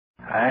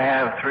I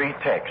have three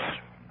texts.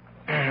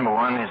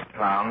 One is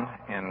found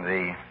in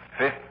the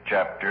 5th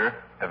chapter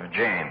of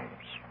James.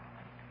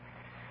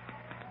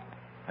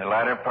 The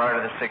latter part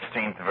of the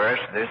 16th verse,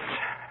 this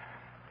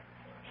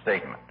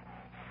statement.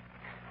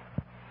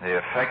 The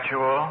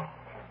effectual,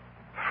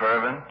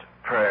 fervent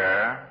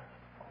prayer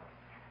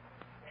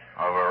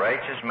of a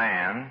righteous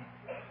man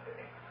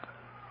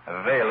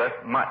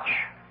availeth much.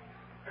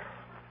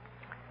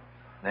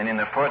 Then in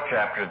the 4th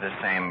chapter of the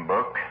same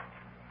book,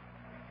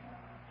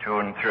 2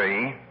 and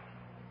 3,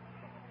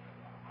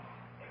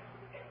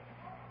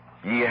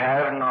 ye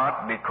have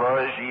not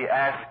because ye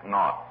ask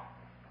not,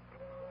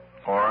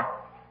 or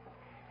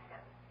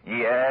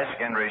ye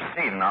ask and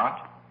receive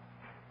not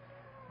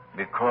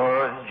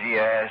because ye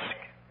ask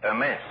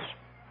amiss.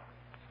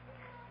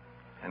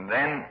 And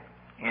then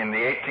in the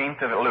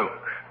 18th of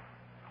Luke,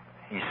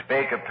 he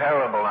spake a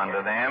parable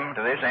unto them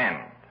to this end,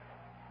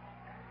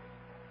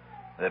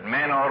 that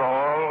men ought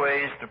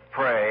always to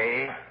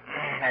pray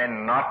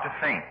and not to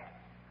faint.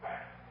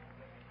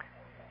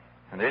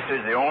 And this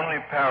is the only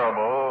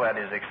parable that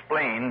is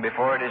explained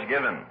before it is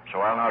given, so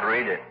I'll not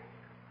read it.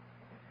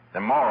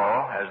 The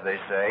moral, as they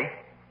say,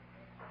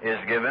 is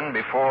given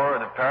before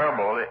the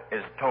parable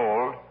is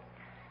told,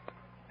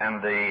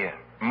 and the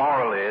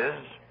moral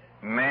is,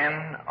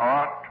 men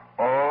ought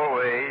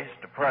always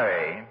to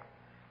pray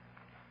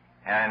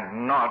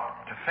and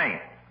not to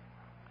faint.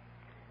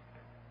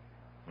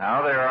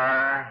 Now there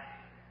are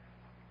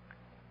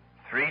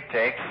three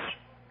texts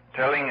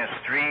telling us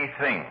three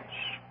things.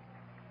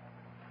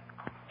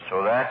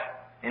 So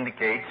that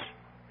indicates,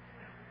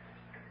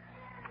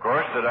 of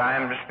course, that I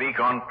am to speak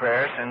on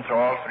prayer, since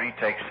all three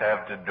texts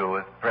have to do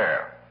with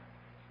prayer.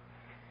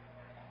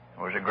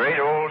 There was a great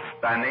old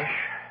Spanish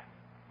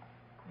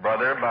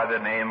brother by the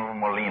name of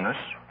Molinos.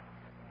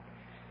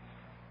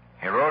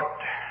 He wrote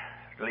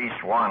at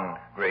least one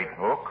great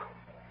book,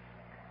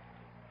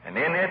 and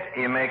in it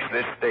he makes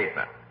this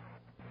statement,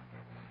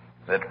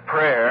 that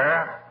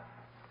prayer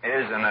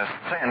is an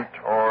ascent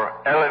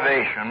or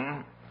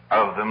elevation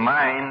of the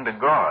mind to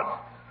God,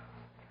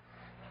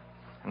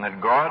 and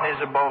that God is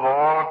above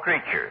all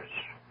creatures,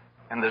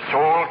 and the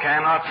soul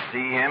cannot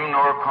see him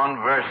nor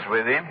converse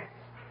with him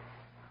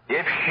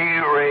if she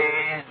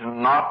raise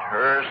not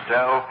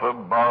herself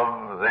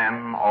above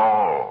them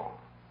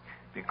all.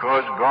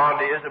 Because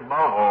God is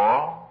above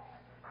all,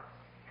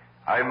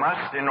 I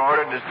must, in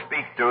order to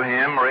speak to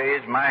him,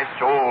 raise my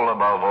soul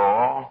above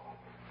all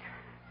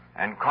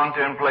and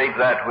contemplate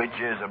that which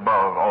is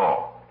above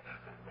all.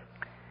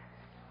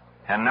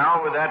 And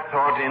now, with that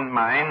thought in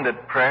mind,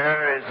 that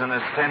prayer is an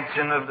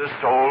ascension of the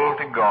soul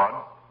to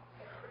God,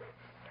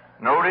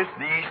 notice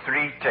these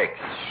three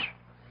texts.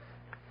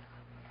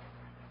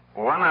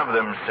 One of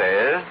them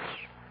says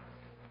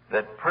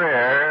that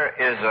prayer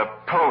is a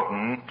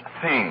potent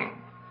thing.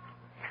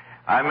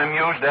 I'm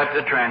amused at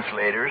the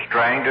translators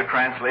trying to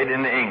translate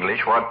into English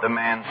what the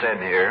man said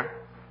here.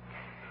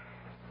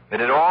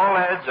 But it all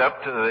adds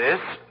up to this,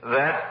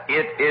 that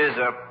it is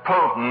a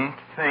potent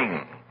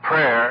thing.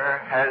 Prayer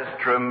has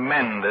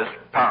tremendous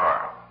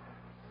power.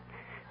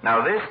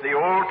 Now this the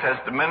Old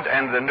Testament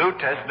and the New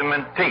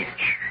Testament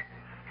teach.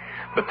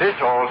 But this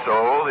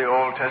also the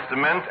Old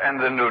Testament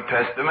and the New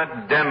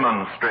Testament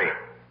demonstrate.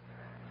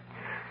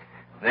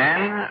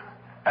 Then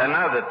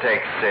another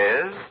text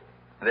says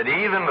that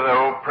even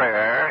though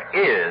prayer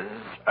is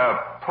a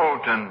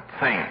potent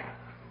thing,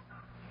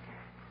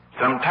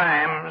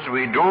 sometimes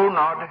we do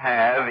not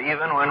have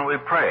even when we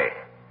pray.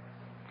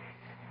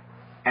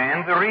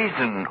 And the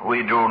reason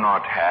we do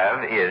not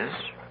have is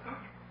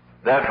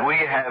that we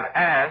have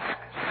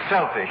asked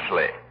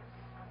selfishly,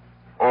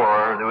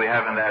 or that we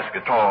haven't asked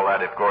at all.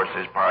 That, of course,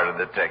 is part of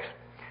the text.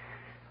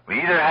 We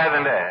either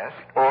haven't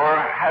asked, or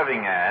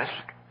having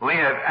asked, we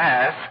have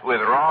asked with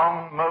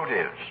wrong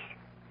motives.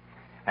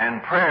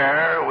 And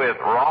prayer with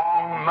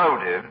wrong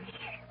motives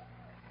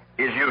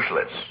is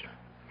useless.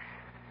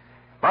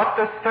 But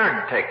the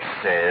third text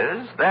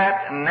says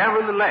that,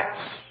 nevertheless,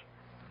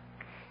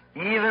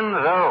 even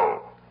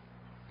though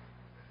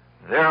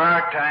there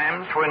are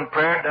times when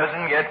prayer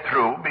doesn't get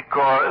through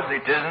because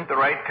it isn't the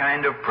right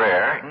kind of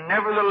prayer,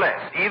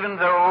 nevertheless, even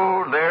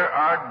though there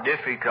are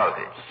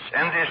difficulties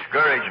and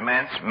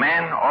discouragements,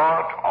 men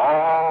ought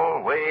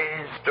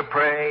always to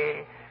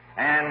pray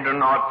and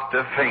not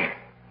to faint.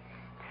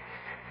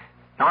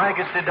 Now I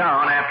could sit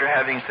down after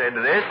having said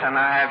this, and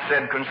I have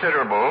said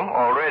considerable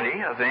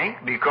already, I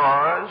think,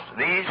 because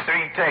these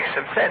three texts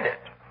have said it,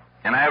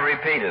 and I have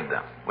repeated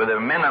them with a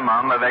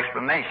minimum of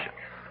explanation.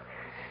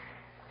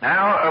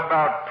 Now,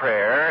 about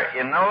prayer,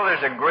 you know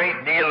there's a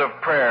great deal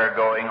of prayer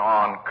going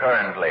on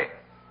currently.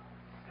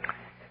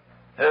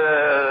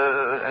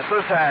 A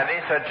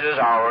society such as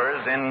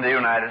ours in the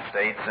United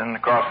States and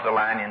across the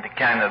line into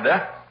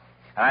Canada,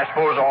 and I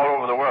suppose all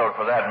over the world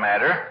for that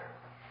matter,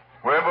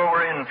 wherever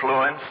we're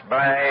influenced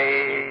by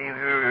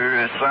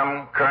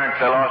some current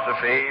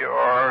philosophy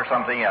or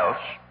something else,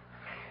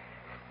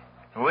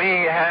 we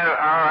have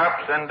our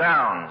ups and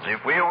downs.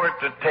 If we were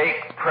to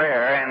take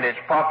prayer and its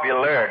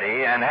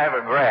popularity and have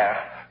a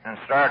graph and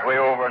start way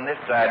over on this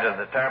side of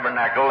the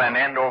tabernacle and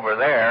end over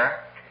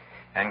there,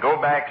 and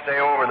go back, say,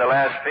 over the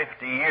last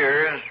 50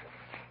 years,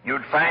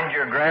 you'd find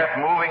your graph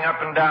moving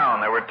up and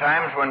down. There were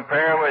times when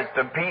prayer was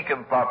the peak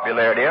of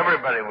popularity.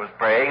 Everybody was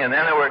praying, and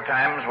then there were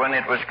times when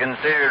it was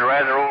considered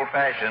rather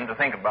old-fashioned to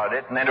think about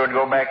it, and then it would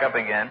go back up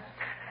again.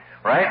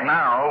 Right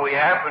now, we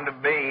happen to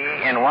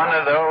be in one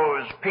of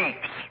those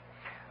peaks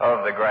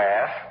of the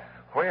graph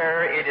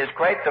where it is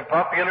quite the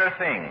popular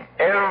thing.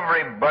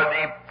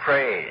 Everybody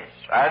prays.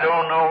 I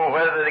don't know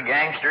whether the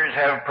gangsters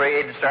have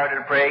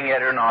started praying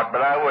yet or not,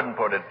 but I wouldn't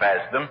put it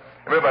past them.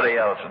 Everybody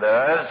else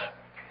does.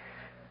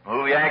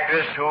 Movie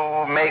actress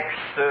who makes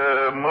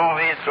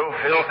movies so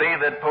filthy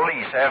that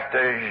police have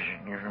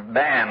to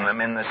ban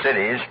them in the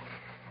cities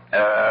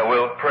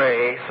will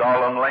pray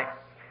solemnly.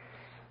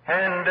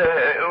 And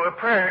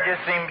prayer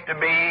just seems to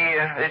be,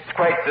 it's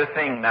quite the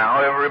thing now.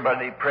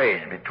 Everybody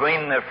prays.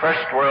 Between the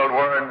First World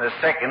War and the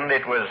Second,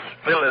 it was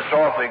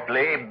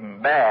philosophically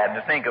bad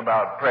to think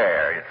about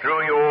prayer. It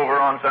threw you over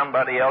on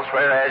somebody else,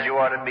 whereas you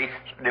ought to be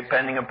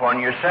depending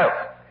upon yourself.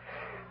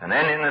 And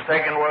then in the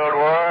Second World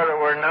War, there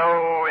were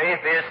no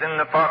atheists in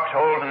the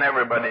foxholes, and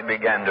everybody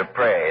began to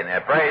pray. And the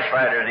prize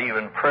fighters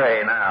even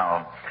pray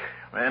now.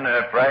 When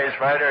a prize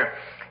fighter,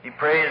 he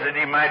prays that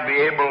he might be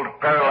able to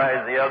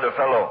paralyze the other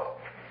fellow.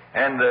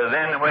 And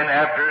then when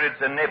after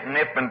it's a nip,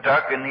 nip, and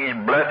tuck, and he's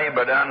bloody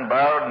but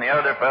unbowed, and the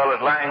other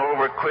fellow's lying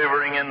over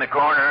quivering in the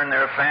corner, and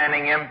they're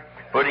fanning him,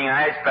 putting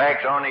ice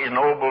packs on his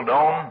noble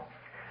dome,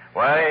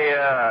 why,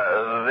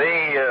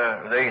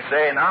 they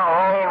say, now,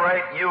 all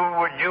right,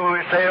 would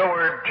you say a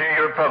word to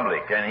your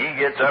public? And he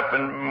gets up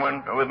and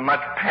with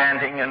much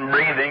panting and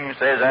breathing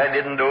says, I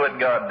didn't do it,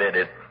 God did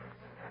it.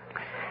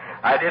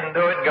 I didn't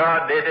do it,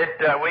 God did it.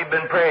 We've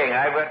been praying.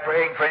 I've got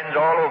praying friends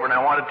all over, and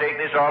I want to take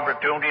this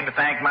opportunity to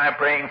thank my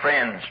praying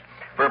friends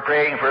for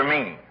praying for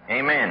me.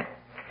 Amen.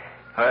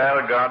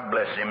 Well, God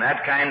bless him.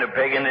 That kind of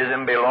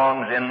paganism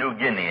belongs in New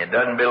Guinea. It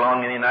doesn't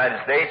belong in the United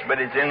States, but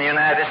it's in the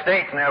United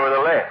States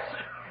nevertheless.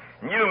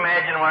 Can you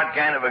imagine what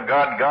kind of a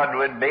God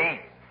would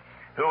be?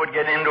 Who would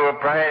get into a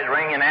prize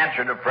ring and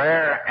answer to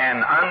prayer,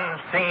 and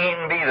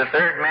unseen be the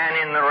third man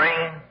in the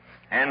ring?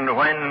 And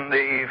when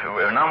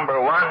the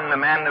number one, the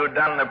man who'd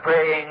done the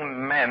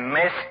praying,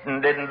 missed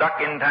and didn't duck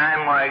in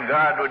time, why,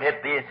 God would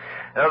hit the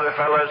other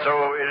fellow,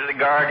 so the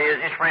guard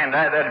is his friend.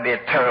 That'd be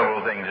a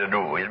terrible thing to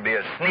do. It'd be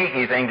a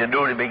sneaky thing to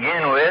do to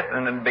begin with,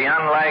 and it'd be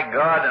unlike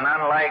God and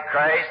unlike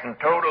Christ and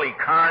totally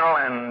carnal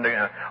and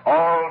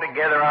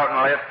altogether out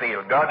in left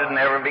field. God would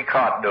never be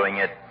caught doing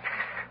it.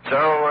 So,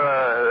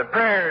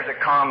 prayer is a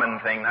common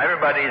thing.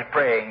 Everybody's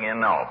praying, you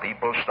know.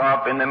 People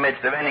stop in the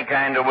midst of any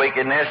kind of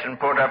wickedness and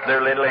put up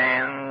their little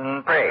hand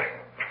and pray.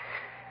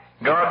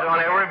 God's on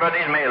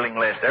everybody's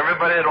mailing list.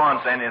 Everybody that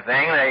wants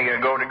anything, they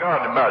go to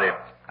God about it.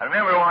 I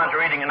remember once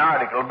reading an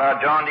article about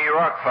John D.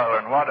 Rockefeller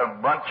and what a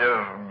bunch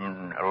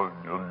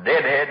of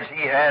deadheads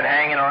he had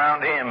hanging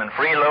around him, and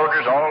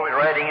freeloaders always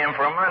writing him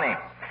for money.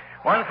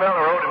 One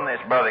fellow wrote him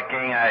this, Brother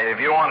King, if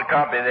you want a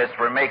copy of this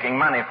for making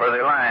money for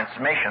the Alliance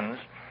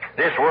missions,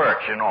 this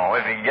works, you know,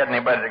 if you can get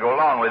anybody to go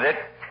along with it.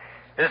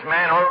 This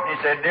man wrote and he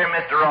said, Dear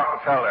Mr.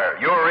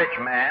 Rockefeller, you're a rich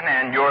man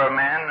and you're a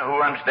man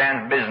who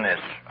understands business.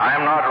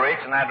 I'm not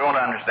rich and I don't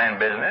understand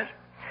business.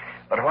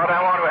 But what I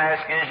want to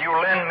ask is you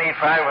lend me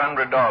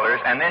 $500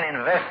 and then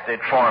invest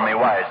it for me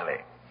wisely.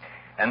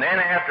 And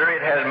then after it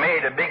has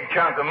made a big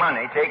chunk of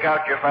money, take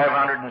out your $500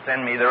 and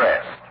send me the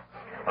rest.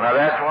 Well, now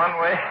that's one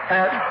way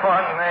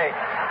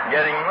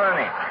getting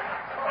money.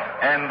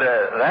 And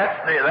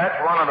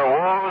that's one of the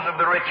woes of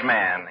the rich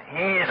man.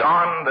 He's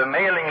on the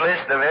mailing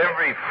list of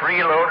every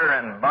freeloader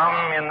and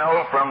bum, you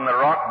know, from the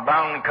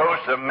rock-bound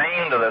coast of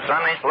Maine to the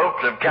sunny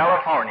slopes of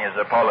California, as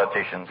the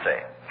politicians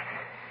say.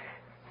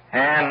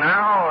 And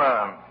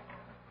now,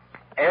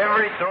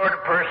 every sort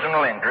of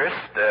personal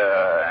interest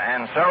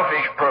and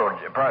selfish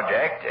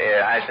project,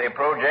 I say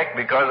project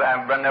because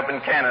I've been up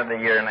in Canada a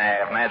year and a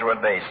half, and that's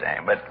what they say,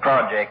 but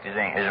project is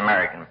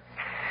American.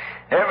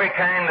 Every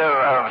kind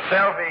of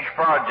selfish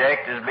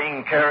project is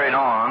being carried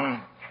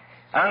on,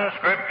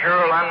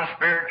 unscriptural,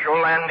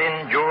 unspiritual, and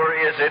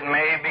injurious it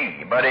may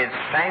be, but it's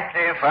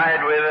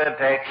sanctified with a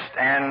text,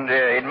 and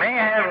it may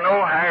have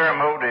no higher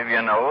motive,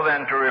 you know,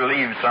 than to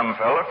relieve some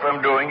fellow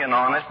from doing an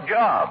honest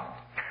job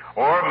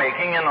or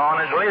making an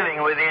honest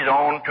living with his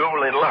own two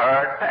little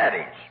hard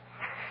patties.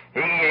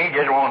 He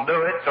just won't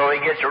do it, so he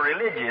gets a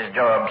religious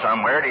job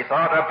somewhere that he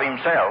thought up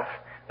himself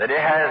that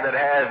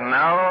has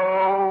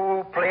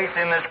no place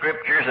in the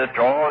Scriptures at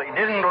all. He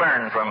didn't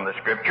learn from the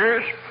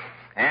Scriptures,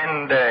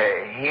 and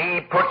he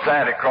puts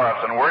that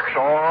across and works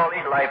all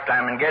his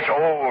lifetime and gets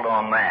old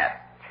on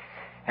that.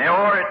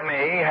 Or it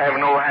may have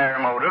no higher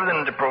motive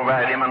than to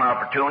provide him an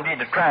opportunity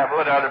to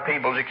travel at other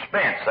people's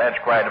expense. That's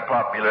quite a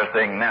popular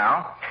thing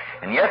now.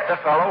 And yet the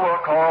fellow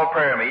will call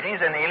prayer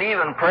meetings, and he'll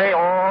even pray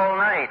all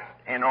night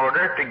in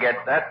order to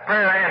get that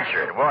prayer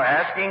answered. Well,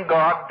 asking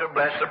God to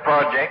bless a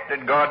project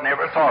that God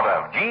never thought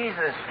of.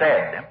 Jesus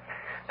said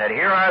that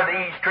here are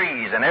these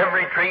trees, and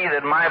every tree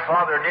that my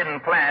Father didn't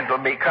plant will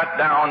be cut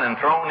down and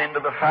thrown into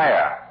the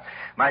fire.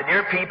 My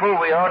dear people,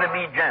 we ought to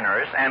be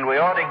generous, and we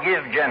ought to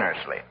give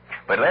generously.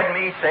 But let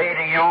me say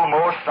to you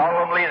most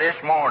solemnly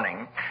this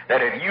morning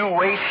that if you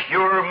waste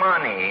your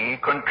money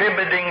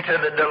contributing to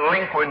the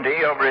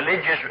delinquency of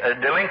religious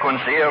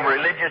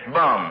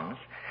bums,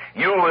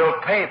 you will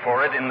pay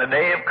for it in the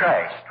day of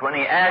Christ when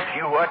He asks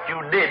you what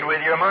you did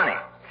with your money.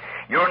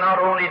 You're not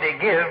only to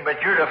give, but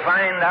you're to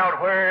find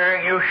out where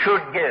you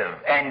should give,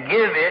 and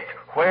give it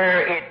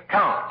where it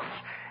counts,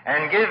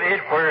 and give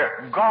it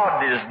where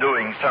God is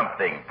doing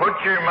something.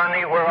 Put your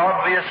money where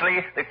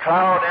obviously the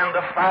cloud and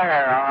the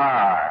fire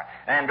are,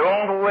 and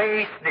don't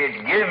waste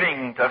it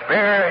giving to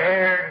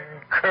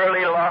fair-haired,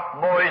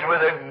 curly-locked boys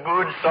with a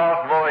good,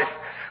 soft voice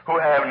who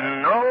have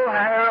no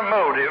higher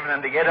motive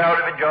than to get out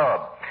of a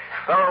job.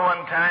 A fellow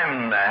one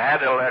time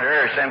had a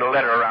letter, sent a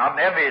letter around,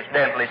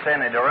 evidently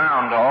sent it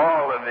around to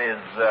all of his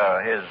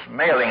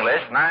mailing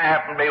list, and I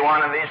happened to be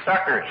one of these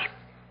suckers.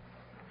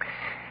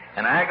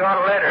 And I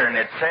got a letter, and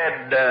it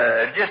said,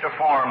 just a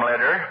form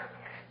letter,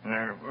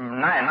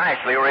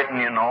 nicely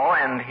written, you know,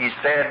 and he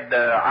said,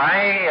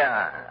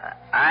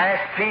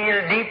 I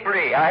feel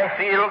deeply, I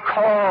feel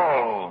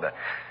called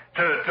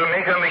to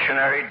make a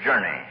missionary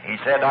journey. He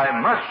said, I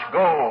must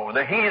go.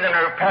 The heathen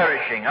are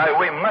perishing.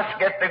 We must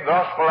get the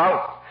gospel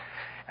out.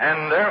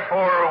 And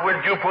therefore,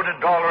 would you put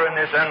 $1 in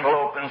this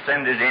envelope and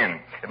send it in?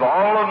 If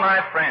all of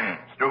my friends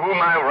to whom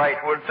I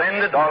write would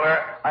send $1,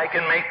 I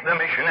can make the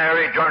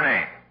missionary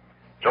journey.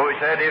 So he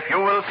said, if you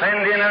will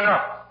send in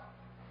enough,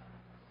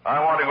 I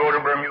want to go to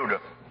Bermuda.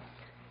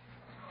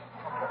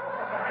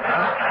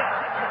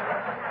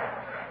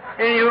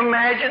 Can you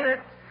imagine it?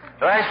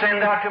 So I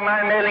send out to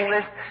my mailing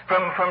list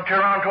from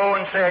Toronto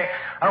and say,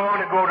 I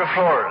want to go to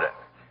Florida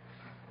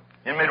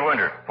in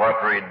midwinter. What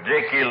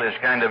ridiculous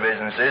kind of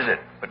business is it?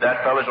 But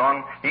that fellow's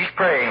on, he's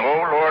praying,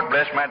 oh, Lord,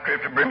 bless my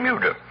trip to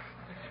Bermuda.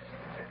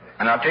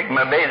 And I'll take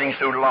my bathing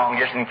suit along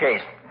just in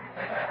case.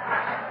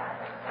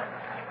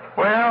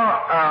 Well,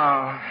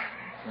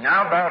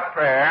 now about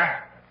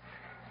prayer.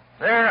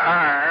 There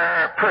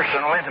are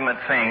personal, intimate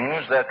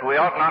things that we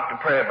ought not to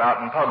pray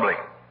about in public.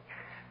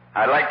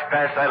 I'd like to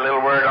pass that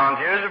little word on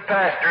to you. As a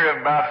pastor of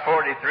about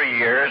 43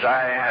 years,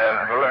 I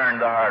have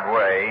learned the hard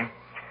way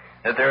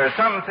that there are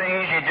some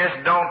things you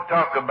just don't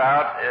talk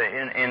about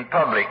in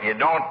public. You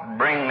don't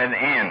bring it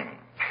in.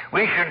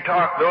 We should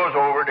talk those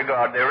over to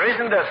God. There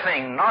isn't a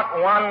thing, not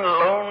one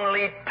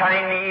lonely,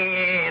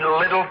 tiny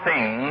little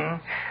thing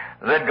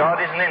that God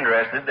isn't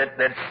interested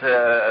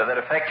that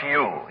affects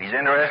you. He's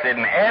interested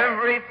in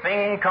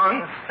everything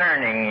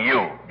concerning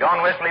you.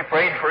 John Wesley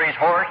prayed for his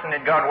horse, and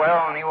it got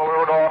well, and he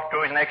rode off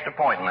to his next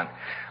appointment.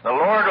 The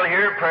Lord will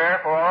hear prayer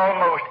for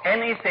almost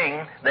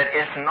anything that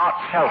is not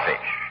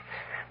selfish,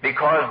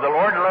 because the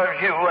Lord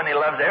loves you, and He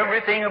loves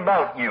everything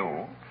about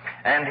you,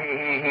 and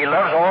He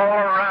loves all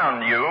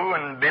around you,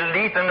 and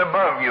beneath and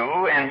above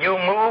you, and you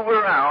move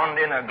around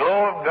in a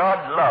glow of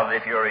God's love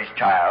if you're His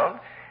child.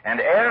 And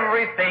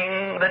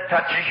everything that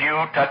touches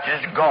you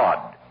touches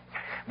God.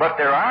 But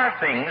there are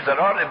things that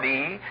ought to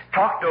be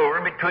talked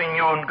over between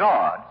you and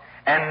God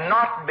and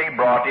not be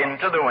brought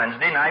into the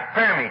Wednesday night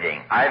prayer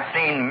meeting. I've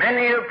seen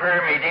many a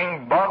prayer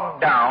meeting bogged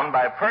down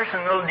by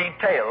personal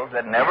details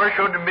that never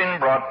should have been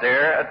brought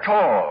there at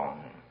all.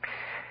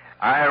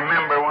 I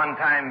remember one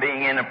time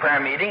being in a prayer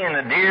meeting, and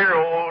a dear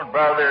old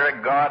brother,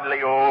 a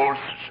godly old,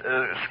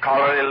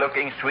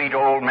 scholarly-looking, sweet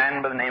old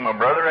man by the name of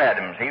Brother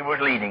Adams, he was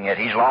leading it.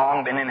 He's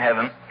long been in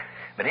heaven,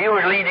 but he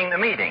was leading the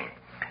meeting.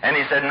 And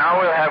he said,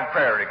 now we'll have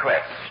prayer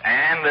requests.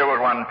 And there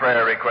was one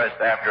prayer request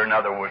after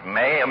another was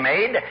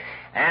made.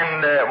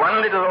 And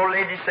one little old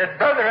lady said,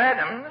 Brother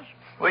Adams,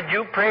 would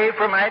you pray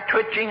for my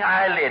twitching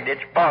eyelid?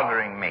 It's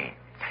bothering me.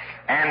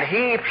 And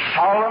he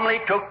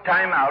solemnly took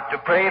time out to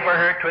pray for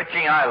her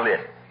twitching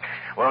eyelid.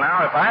 Well,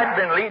 now, if I'd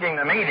been leading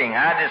the meeting,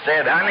 I'd have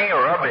said, honey,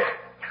 rub it.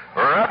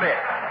 Rub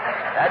it.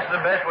 That's the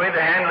best way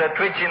to handle a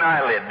twitching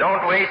eyelid.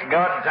 Don't waste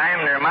God's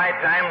time, nor my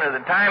time, nor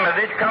the time of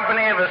this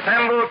company of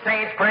assembled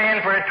saints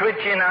praying for a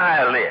twitching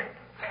eyelid.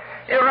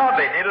 You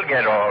rub it. It'll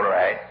get all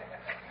right.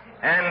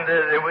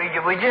 And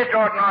we just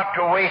ought not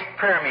to waste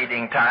prayer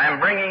meeting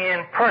time bringing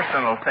in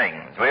personal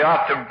things. We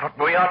ought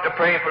to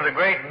pray for the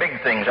great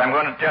big things. I'm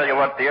going to tell you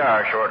what they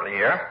are shortly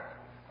here.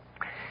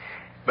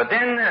 But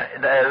then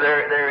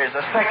there is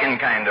a second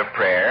kind of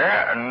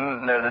prayer,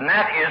 and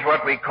that is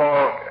what we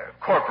call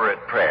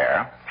corporate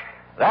prayer.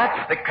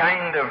 That's the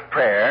kind of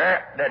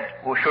prayer that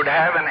should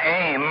have an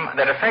aim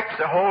that affects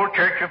the whole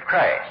Church of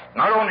Christ,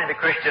 not only the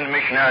Christian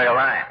Missionary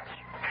Alliance,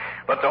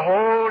 but the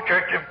whole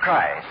Church of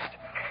Christ.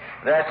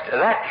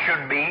 That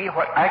should be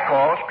what I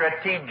call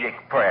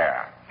strategic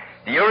prayer.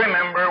 Do you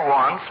remember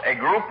once a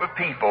group of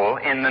people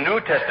in the New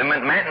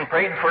Testament met and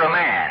prayed for a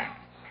man?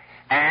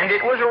 And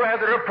it was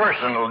rather a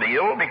personal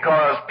deal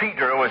because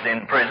Peter was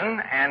in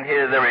prison and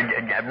his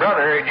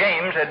brother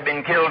James had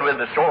been killed with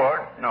the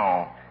sword.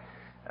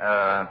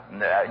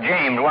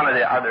 James, one of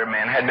the other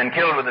men, had been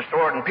killed with the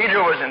sword, and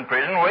Peter was in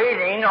prison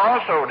waiting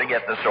also to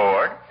get the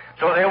sword.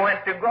 So they went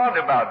to God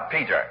about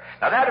Peter.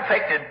 Now that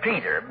affected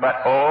Peter,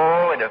 but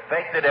it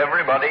affected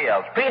everybody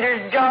else.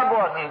 Peter's job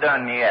wasn't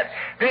done yet.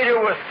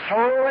 Peter was so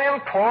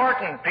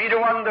important.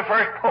 Peter wasn't the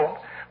first pope,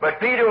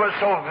 but Peter was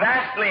so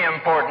vastly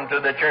important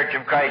to the Church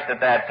of Christ at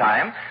that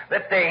time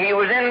that he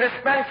was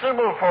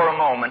indispensable for a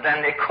moment,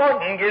 and they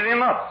couldn't give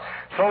him up.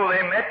 So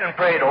they met and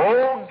prayed,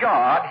 "Oh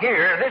God,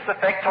 here, this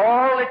affects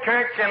all the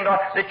church and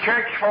the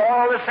church for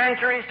all the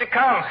centuries to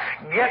come.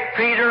 Get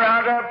Peter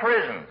out of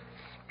prison."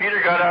 Peter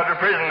got out of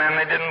prison, and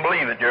they didn't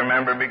believe it, you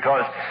remember,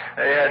 because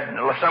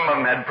some of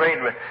them had prayed.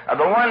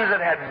 The ones that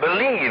had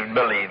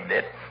believed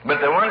it, but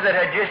the ones that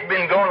had just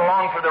been going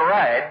along for the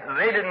ride,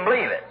 they didn't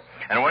believe it.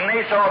 And when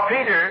they saw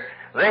Peter,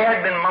 they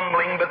had been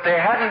mumbling, but they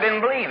hadn't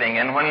been believing.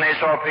 And when they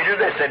saw Peter,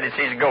 they said, "It's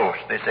his ghost."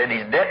 They said,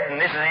 "He's dead, and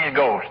this is his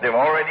ghost. They've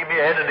already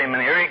beheaded him,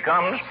 and here he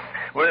comes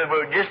with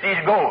just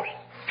his ghost."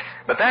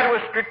 But that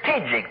was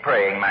strategic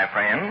praying, my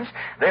friends.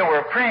 They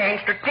were praying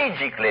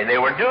strategically. They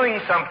were doing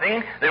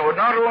something that would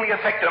not only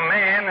affect a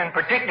man, and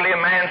particularly a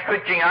man's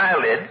twitching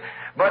eyelid,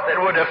 but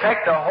that would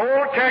affect the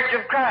whole Church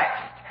of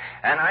Christ.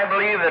 And I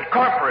believe that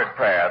corporate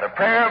prayer, the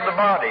prayer of the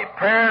body,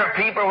 prayer of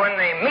people when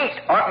they meet,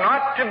 ought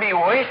not to be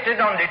wasted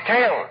on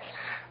details,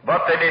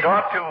 but that it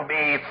ought to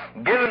be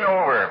given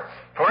over.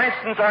 For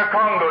instance, our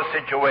Congo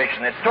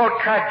situation, it's so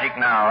tragic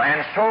now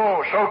and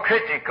so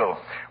critical.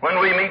 When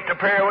we meet to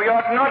prayer, we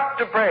ought not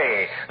to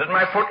pray that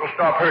my foot will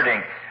stop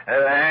hurting.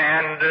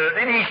 And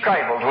in these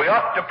tribals, we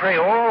ought to pray,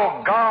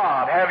 "Oh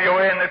God, have your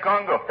way in the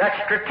Congo."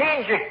 That's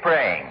strategic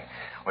praying.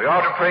 We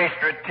ought to pray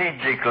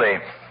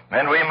strategically,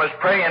 and we must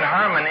pray in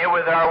harmony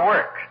with our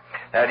work.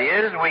 That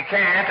is, we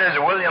can't, as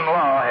William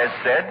Law has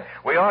said,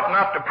 we ought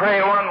not to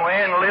pray one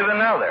way and live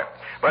another.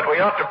 But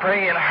we ought to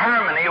pray in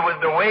harmony with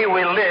the way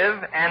we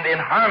live and in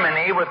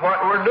harmony with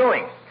what we're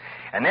doing.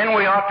 And then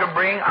we ought to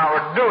bring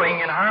our doing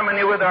in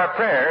harmony with our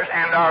prayers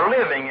and our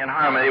living in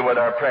harmony with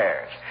our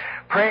prayers.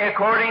 Pray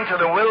according to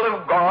the will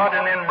of God,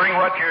 and then bring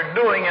what you're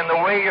doing and the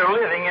way you're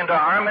living into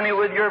harmony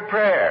with your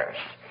prayers.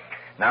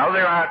 Now,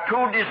 there are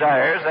two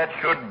desires that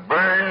should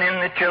burn in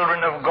the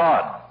children of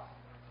God.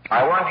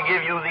 I want to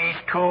give you these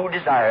two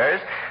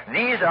desires.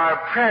 These are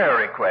prayer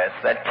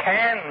requests that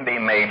can be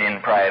made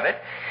in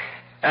private.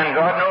 And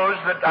God knows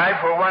that I,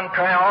 for one,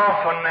 try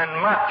often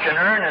and much and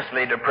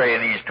earnestly to pray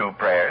these two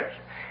prayers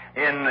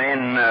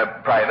in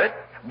private.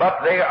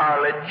 But they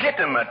are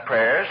legitimate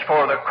prayers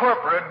for the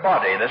corporate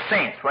body, the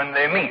saints, when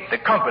they meet, the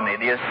company,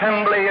 the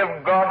assembly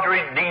of God's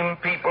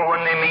redeemed people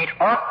when they meet,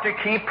 ought to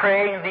keep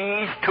praying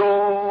these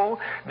two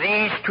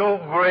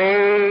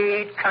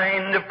great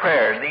kind of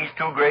prayers, these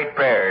two great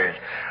prayers.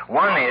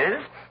 One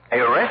is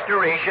a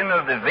restoration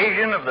of the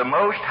vision of the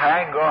Most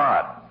High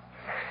God.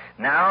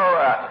 Now,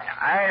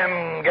 I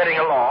am getting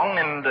along,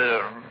 and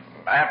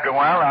after a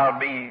while I'll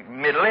be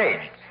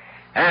middle-aged.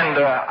 And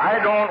I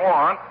don't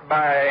want,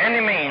 by any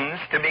means,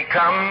 to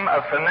become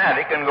a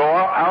fanatic and go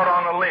out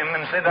on a limb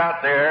and sit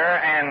out there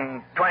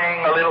and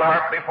twang a little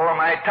harp before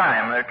my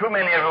time. There are too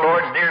many of the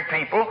Lord's dear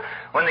people,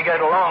 when they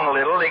get along a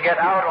little, they get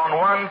out on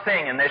one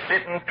thing, and they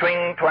sit and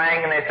twing,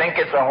 twang, and they think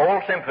it's a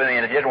whole symphony,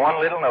 and it's just one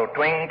little note,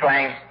 twing,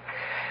 twang.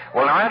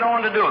 Well, now, I don't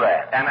want to do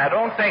that, and I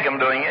don't think I'm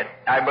doing it.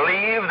 I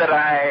believe that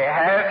I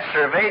have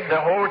surveyed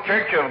the whole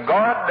Church of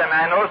God, and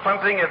I know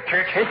something of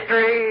church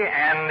history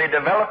and the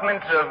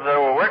developments of the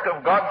work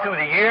of God through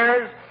the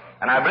years,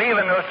 and I believe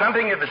I know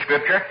something of the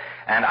Scripture,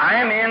 and I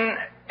am in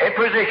a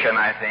position,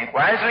 I think,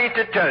 wisely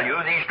to tell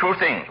you these two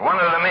things. One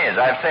of them is,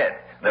 I've said,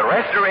 the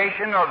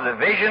restoration of the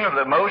vision of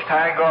the Most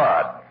High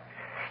God.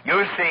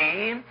 You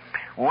see,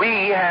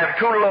 we have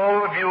too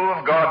low a view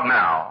of God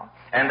now.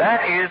 And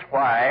that is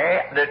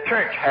why the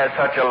church has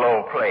such a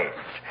low place.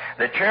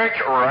 The church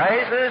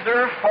rises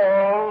or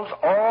falls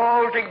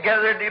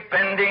altogether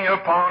depending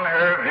upon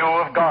her view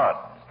of God.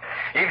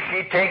 If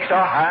she takes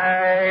a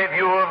high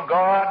view of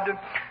God,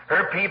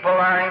 her people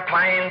are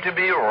inclined to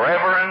be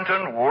reverent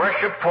and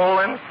worshipful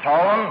and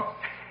solemn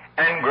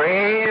and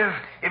grave.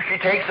 If she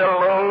takes a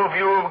low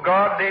view of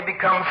God, they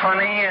become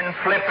funny and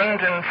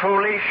flippant and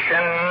foolish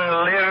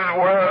and live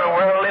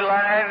worldly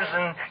lives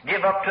and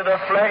give up to the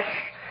flesh.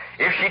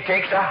 If she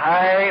takes a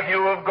high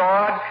view of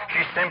God, she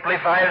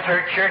simplifies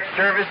her church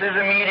services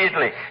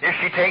immediately. If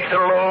she takes a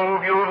low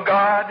view of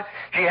God,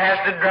 she has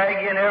to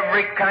drag in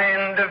every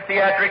kind of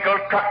theatrical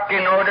truck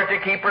in order to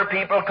keep her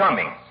people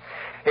coming.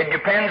 It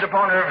depends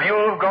upon her view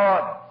of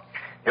God.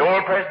 The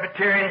old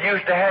Presbyterians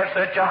used to have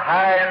such a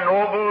high and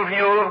noble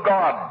view of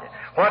God.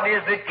 What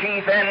is the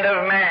chief end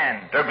of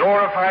man? To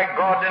glorify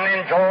God and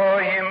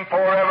enjoy Him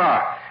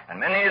forever. And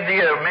many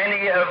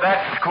of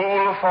that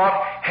school of thought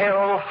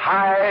held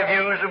high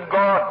views of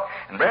God.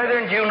 And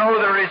brethren, do you know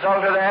the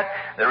result of that?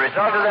 The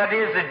result of that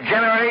is that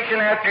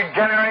generation after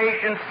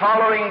generation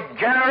following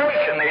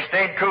generation, they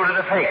stayed true to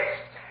the faith.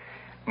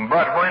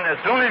 But as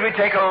soon as we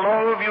take a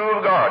low view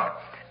of God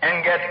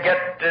and get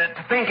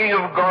to thinking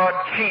of God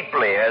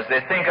cheaply, as they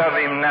think of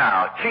Him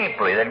now,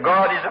 cheaply, that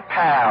God is a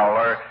pal,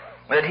 or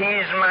that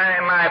He's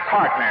my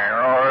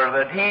partner, or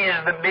that He's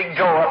the big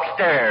Joe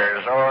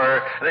upstairs,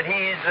 or that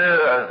He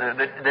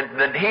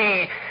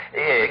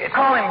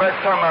Call him by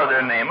some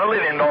other name. A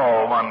living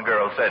doll, one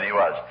girl said he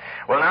was.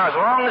 Well, now, as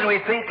long as we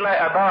think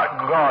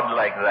about God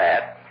like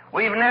that,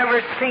 we've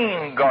never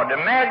seen God.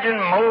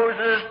 Imagine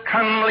Moses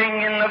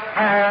trembling in the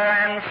fire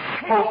and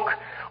smoke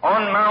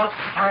on Mount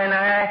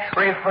Sinai,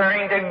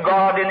 referring to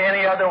God in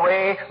any other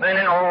way than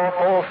in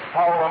awful,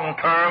 solemn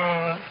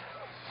terms.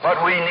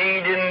 What we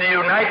need in the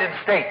United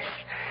States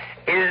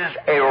is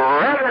a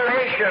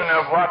revelation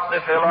of what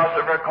the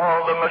philosopher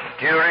called the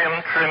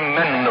mysterium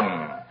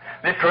tremendum,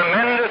 the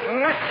tremendous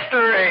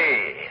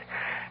mystery,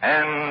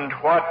 and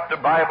what the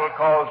Bible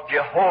calls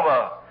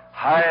Jehovah,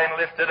 high and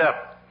lifted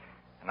up.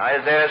 And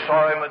Isaiah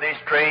saw him with his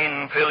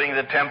train filling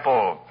the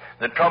temple.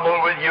 The trouble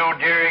with you,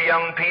 dear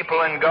young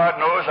people, and God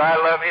knows I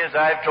love you, as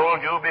I've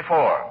told you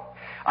before.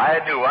 I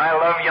do. I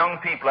love young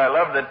people. I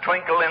love the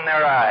twinkle in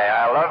their eye.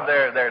 I love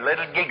their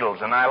little giggles,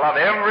 and I love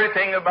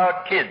everything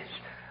about kids.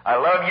 I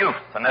love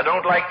youth, and I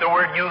don't like the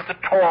word youth at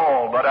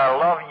all, but I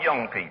love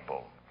young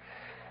people.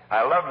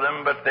 I love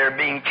them, but they're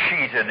being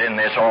cheated in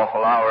this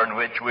awful hour in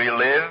which we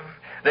live.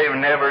 They've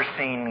never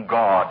seen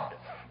God,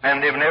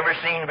 and they've never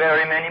seen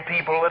very many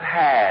people that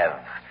have.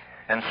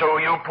 And so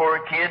you poor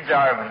kids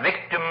are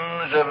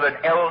victims of an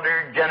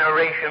elder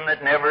generation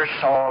that never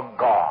saw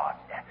God.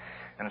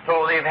 And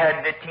so they've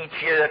had to teach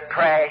you to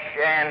trash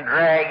and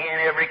drag in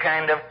every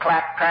kind of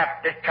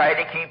claptrap to try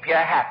to keep you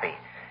happy.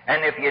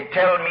 And if you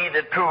tell me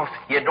the truth,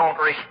 you don't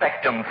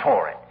respect them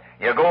for it.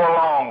 You go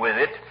along with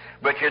it,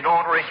 but you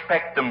don't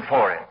respect them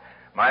for it.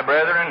 My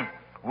brethren,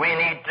 we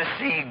need to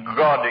see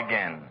God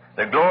again.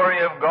 The glory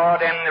of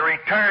God and the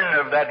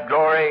return of that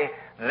glory,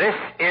 this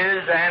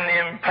is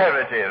an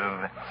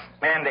imperative.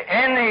 And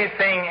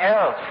anything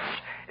else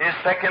is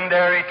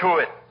secondary to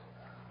it.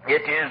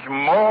 It is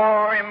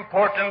more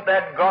important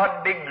that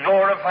God be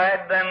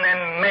glorified than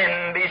that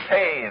men be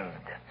saved.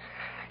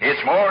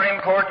 It's more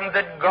important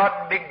that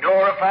God be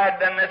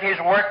glorified than that His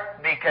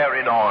work be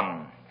carried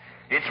on.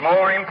 It's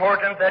more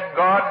important that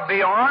God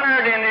be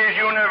honored in His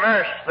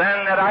universe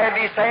than that I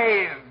be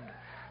saved.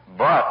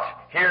 But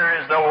here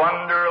is the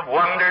wonder of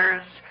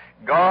wonders.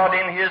 God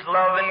in His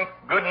love and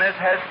goodness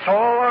has so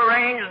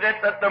arranged it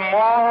that the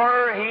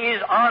more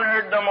He's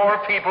honored, the more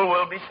people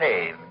will be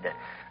saved.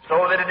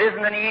 So that it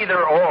isn't an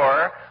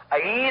either-or. I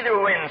either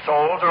win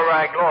souls or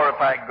I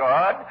glorify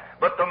God.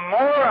 But the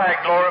more I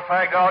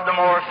glorify God, the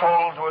more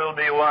souls will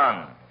be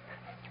won.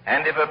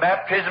 And if a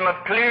baptism of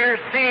clear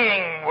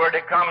seeing were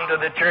to come to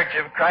the Church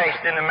of Christ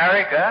in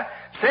America,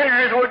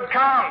 sinners would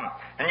come.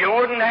 And you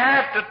wouldn't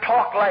have to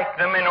talk like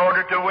them in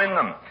order to win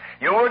them.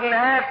 You wouldn't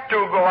have to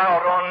go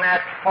out on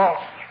that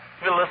false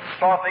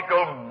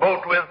philosophical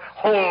boat with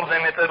holes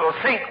in it that'll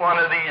sink one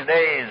of these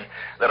days,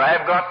 that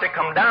I've got to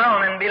come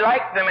down and be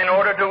like them in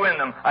order to win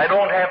them. I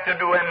don't have to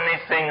do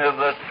anything of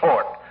the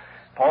sort.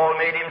 Paul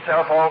made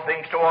himself all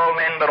things to all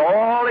men, but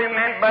all he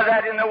meant by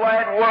that in the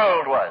wide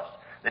world was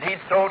that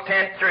he'd sow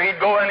tents or he'd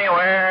go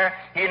anywhere.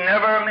 He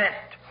never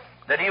meant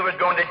that he was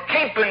going to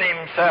cheapen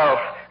himself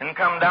and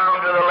come down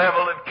to the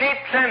level of cheap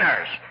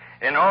sinners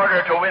in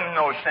order to win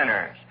those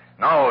sinners.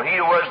 No, he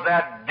was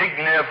that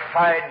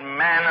dignified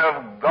man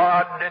of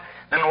God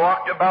and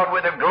walked about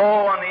with a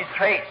glow on his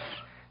face.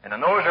 And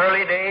in those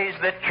early days,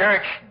 the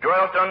church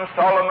dwelt on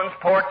Solomon's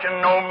porch,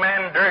 and no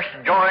man durst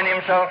join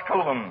himself to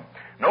them.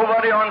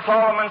 Nobody on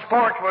Solomon's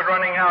porch was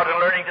running out and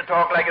learning to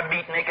talk like a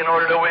beatnik in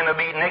order to win a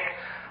beatnik.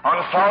 On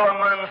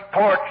Solomon's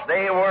porch,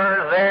 they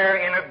were there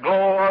in a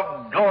glow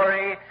of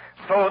glory,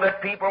 so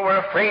that people were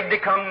afraid to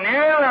come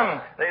near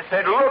them. They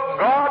said, "Look,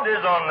 God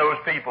is on those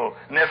people."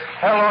 And they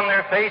fell on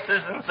their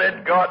faces and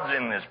said, "God's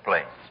in this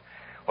place."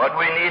 What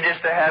we need is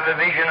to have a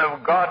vision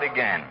of God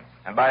again.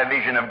 And by a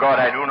vision of God,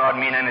 I do not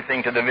mean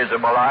anything to the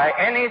visible eye.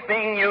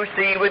 Anything you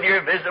see with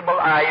your visible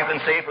eye, you can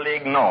safely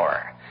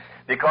ignore,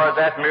 because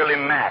that merely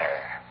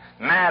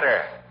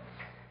matter.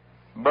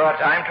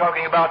 But I'm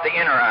talking about the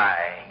inner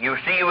eye. You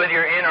see with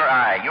your inner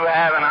eye. You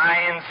have an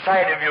eye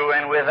inside of you,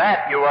 and with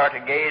that you are to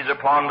gaze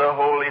upon the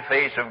holy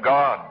face of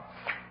God.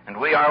 And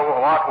we are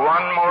what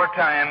one more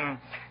time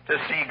to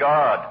see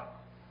God.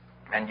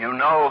 And you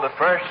know the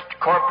first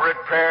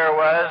corporate prayer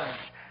was,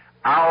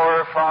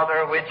 "Our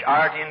Father which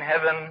art in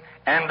heaven,"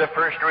 and the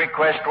first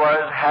request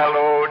was,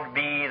 "Hallowed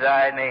be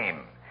thy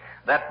name."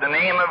 That the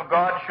name of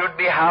God should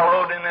be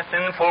hallowed in a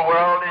sinful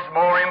world is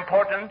more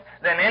important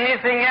than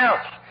anything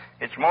else.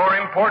 It's more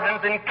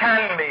important than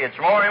can be. It's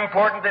more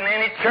important than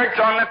any church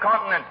on the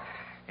continent.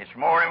 It's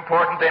more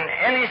important than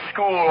any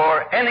school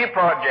or any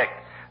project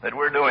that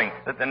we're doing,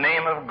 that the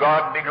name of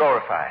God be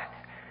glorified.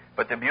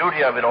 But the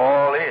beauty of it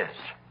all is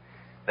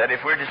that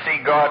if we're to see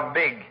God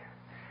big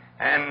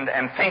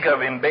and think of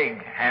Him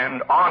big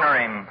and honor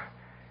Him,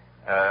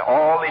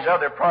 all these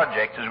other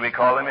projects, as we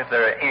call them, if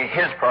they're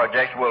His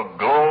projects, will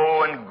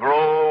glow and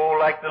grow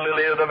like the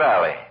lily of the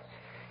valley.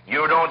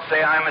 You don't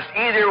say, "I must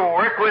either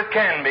work with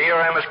Canby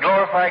or I must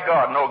glorify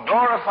God." No,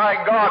 glorify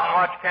God and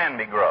watch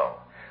Canby grow.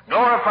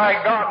 Glorify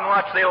God and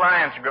watch the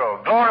Alliance grow.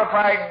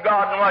 Glorify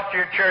God and watch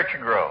your church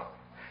grow.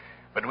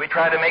 But we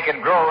try to make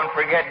it grow and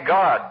forget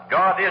God.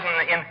 God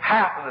isn't in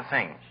half of the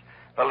things.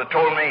 A fellow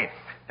told me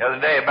the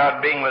other day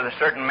about being with a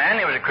certain man.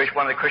 He was a Christian,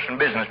 one of the Christian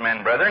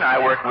businessmen, brethren. I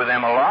worked with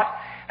them a lot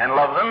and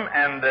love them,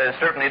 and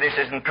certainly this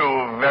isn't true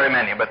of very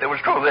many, but it was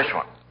true of this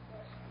one.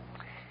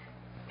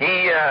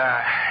 He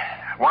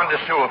wanted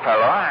to sue a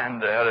fellow,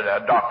 and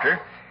a doctor,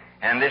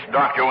 and this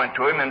doctor went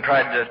to him and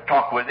tried to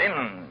talk with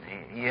him.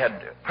 He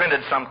had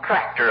printed some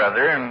tract or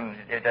other, and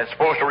it was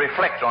supposed to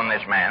reflect on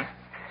this man,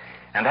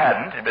 and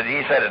hadn't, but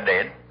he said it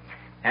did.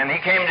 And he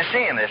came to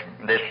see him,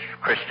 this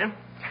Christian,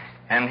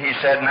 and he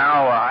said,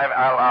 now,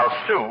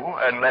 I'll sue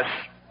unless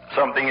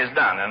something is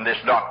done. And this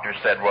doctor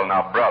said, well,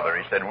 now, brother,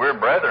 he said, we're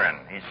brethren.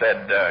 He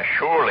said,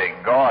 surely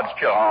God's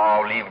children.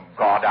 Oh, leave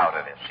God out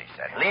of this, he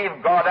said.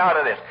 Leave God out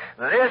of this.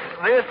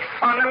 This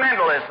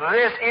fundamentalist,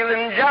 this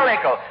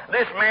evangelical,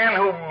 this man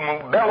who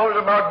bellows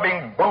about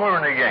being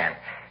born again,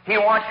 he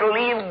wants to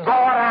leave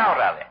God out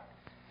of it.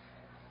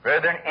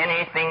 Brethren,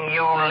 anything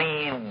you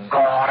leave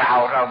God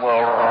out of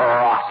will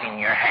rot in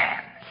your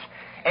hands.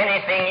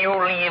 Anything you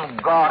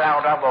leave God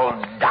out of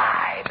will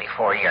die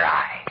before your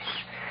eyes.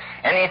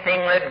 Anything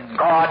that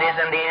God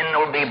isn't in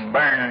will be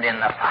burned in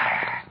the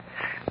fire.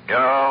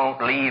 Don't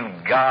leave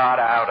God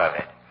out of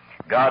it.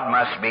 God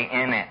must be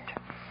in it.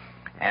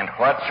 And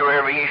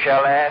whatsoever ye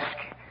shall ask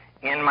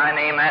in my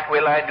name, that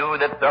will I do,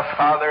 that the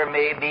Father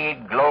may be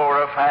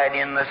glorified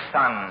in the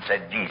Son,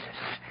 said Jesus.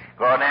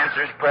 God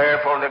answers prayer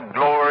for the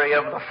glory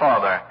of the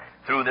Father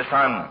through the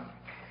Son.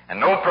 And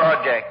no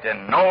project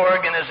and no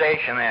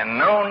organization and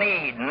no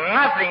need,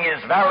 nothing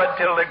is valid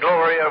till the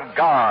glory of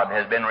God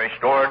has been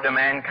restored to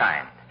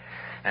mankind.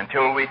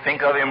 Until we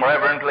think of Him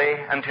reverently,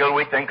 until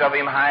we think of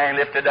Him high and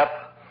lifted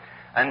up,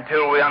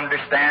 until we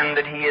understand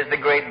that He is the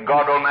great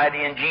God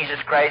Almighty and Jesus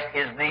Christ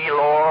is the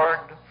Lord.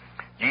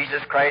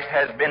 Jesus Christ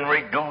has been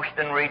reduced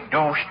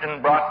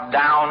and brought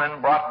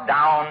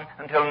down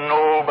until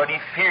nobody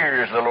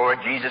fears the Lord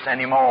Jesus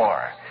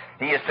anymore.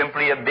 He is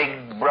simply a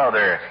big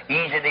brother,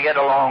 easy to get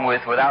along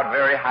with without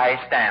very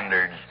high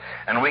standards.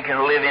 And we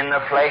can live in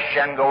the flesh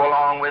and go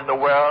along with the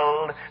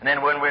world, and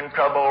then when we're in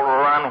trouble,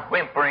 run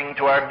whimpering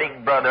to our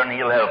big brother and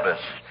he'll help us.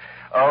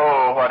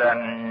 Oh, what a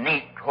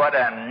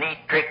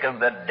neat trick of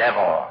the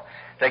devil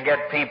to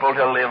get people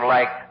to live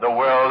like the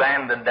world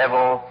and the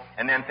devil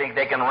and then think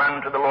they can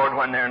run to the Lord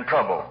when they're in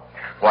trouble.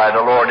 Why,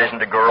 the Lord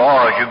isn't a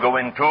garage you go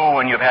into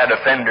when you've had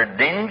a fender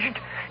dinged.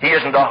 He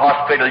isn't a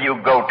hospital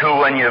you go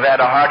to when you've had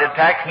a heart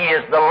attack. He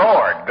is the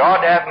Lord.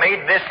 God hath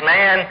made this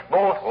man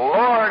both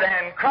Lord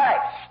and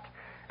Christ,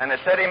 and has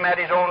set him at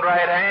his own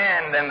right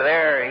hand, and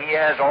there he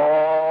has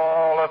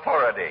all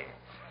authority.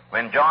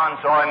 When John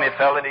saw him, he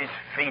fell at his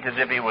feet as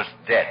if he was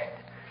dead.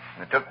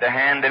 And it took the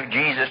hand of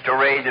Jesus to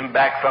raise him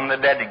back from the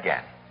dead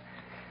again.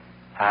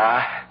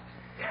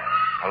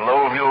 A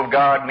low view of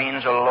God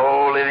means a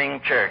low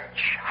living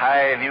church.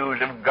 High views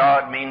of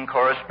God mean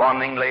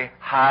correspondingly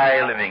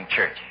high living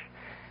church.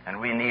 And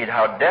we need,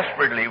 how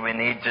desperately we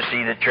need to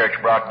see the church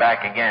brought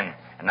back again.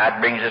 And that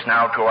brings us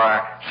now to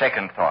our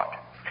second thought.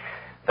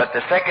 That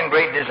the second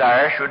great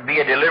desire should be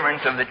a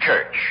deliverance of the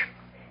church.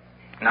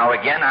 Now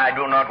again, I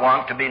do not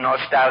want to be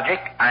nostalgic.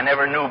 I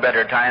never knew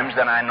better times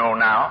than I know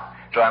now.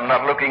 So I'm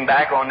not looking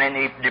back on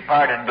any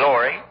departed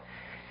glory.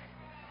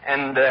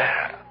 And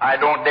I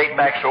don't date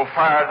back so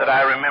far that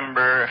I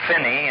remember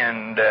Finney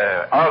and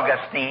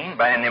Augustine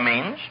by any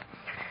means.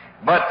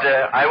 But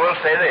I will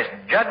say this,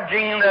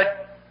 judging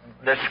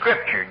the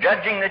Scripture,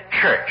 judging the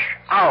church,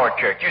 our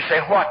church. You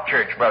say, what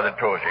church, Brother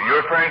Tozer?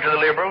 You're referring to the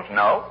liberals?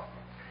 No.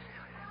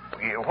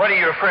 What are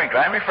you referring to?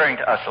 I'm referring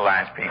to us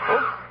Alliance people,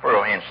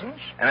 for instance,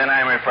 and then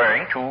I'm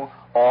referring to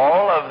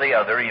all of the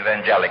other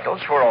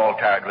evangelicals who are all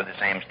tarred with the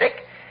same stick,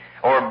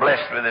 or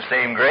blessed with the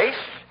same grace,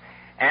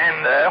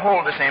 and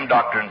hold the same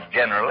doctrines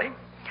generally.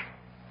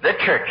 The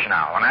church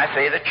now, when I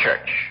say the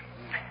church,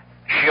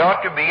 she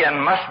ought to be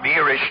and must be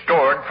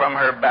restored from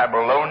her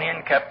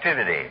Babylonian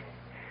captivity.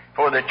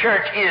 For the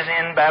church is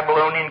in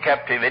Babylonian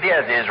captivity,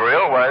 as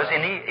Israel was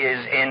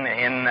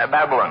in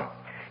Babylon.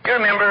 You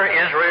remember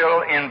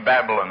Israel in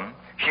Babylon.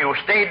 She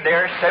stayed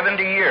there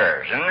 70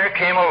 years, and there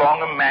came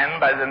along a man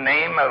by the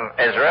name of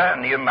Ezra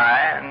and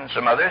Nehemiah and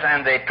some others,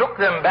 and they took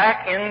them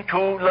back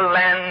into the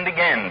land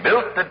again,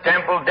 built the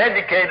temple,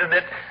 dedicated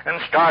it, and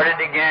started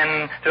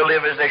again to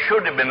live as they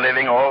should have been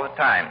living all the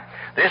time.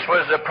 This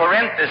was a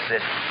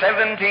parenthesis,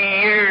 70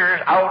 years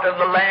out of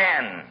the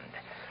land.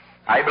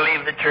 I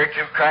believe the Church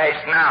of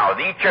Christ now,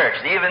 the church,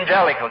 the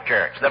evangelical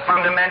church, the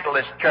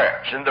fundamentalist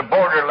church, and the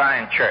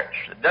borderline church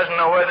that doesn't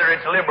know whether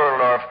it's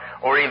liberal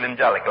or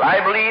evangelical.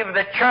 I believe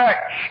the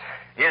church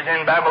is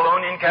in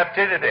Babylonian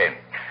captivity.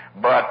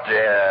 But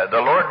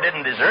the Lord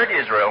didn't desert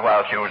Israel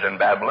while she was in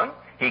Babylon.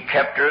 He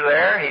kept her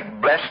there. He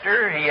blessed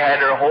her. He had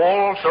her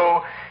whole,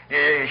 so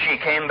she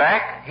came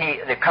back.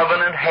 The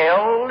covenant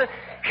held.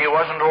 She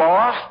wasn't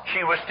lost.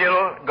 She was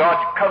still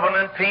God's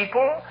covenant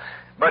people.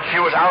 But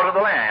she was out of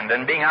the land,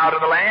 and being out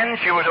of the land,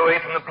 she was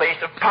away from the place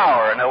of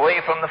power, and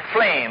away from the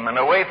flame, and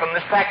away from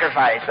the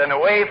sacrifice, and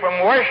away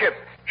from worship.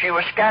 She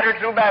was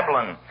scattered through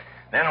Babylon.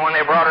 Then when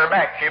they brought her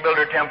back, she built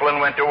her temple and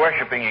went to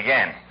worshiping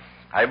again.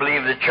 I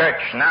believe the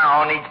church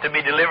now needs to be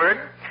delivered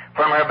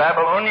from her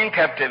Babylonian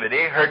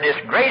captivity, her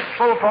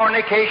disgraceful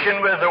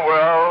fornication with the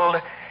world,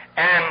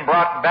 and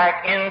brought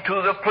back into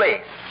the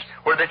place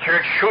where the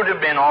church should have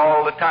been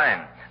all the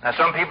time. Now,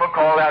 some people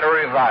call that a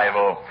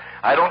revival.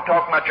 I don't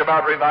talk much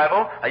about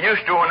revival. I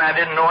used to, when I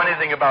didn't know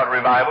anything about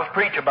revivals,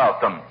 preach about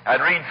them. I'd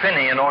read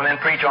Finney, and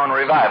then preach on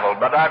revival.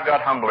 But I've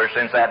got humbler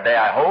since that day,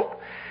 I hope.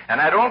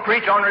 And I don't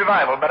preach on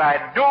revival, but I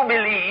do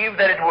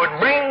believe that it would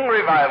bring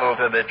revival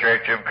to the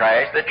Church of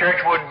Christ. The church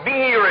would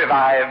be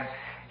revived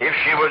if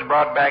she was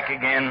brought back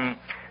again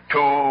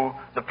to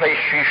the place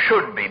she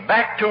should be,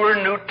 back to her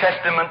New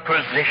Testament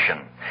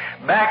position,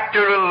 back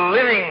to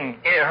living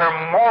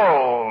her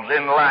morals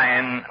in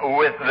line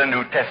with the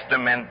New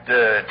Testament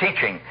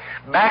teaching,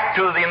 back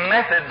to the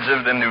methods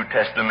of the New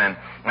Testament,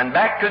 and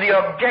back to the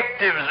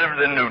objectives of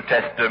the New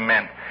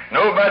Testament.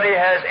 Nobody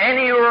has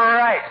any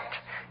right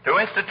to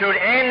institute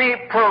any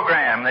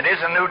program that is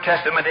a New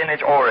Testament in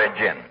its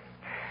origin.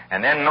 And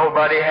then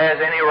nobody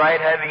has any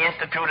right, having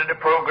instituted a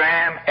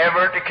program,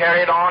 ever to carry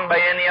it on by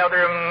any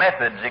other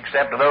methods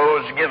except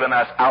those given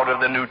us out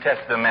of the New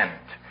Testament.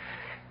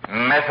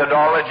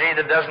 Methodology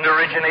that doesn't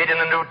originate in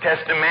the New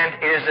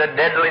Testament is a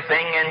deadly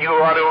thing, and you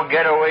ought to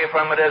get away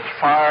from it as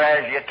far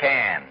as you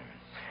can.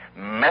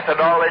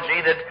 Methodology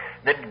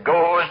that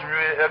goes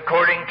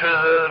according to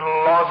the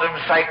laws of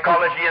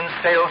psychology and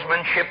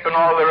salesmanship and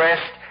all the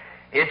rest,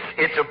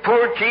 it's a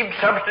poor, cheap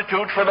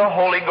substitute for the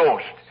Holy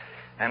Ghost.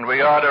 And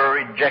we ought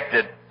to reject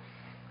it.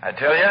 I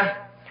tell you,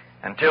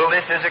 until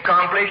this is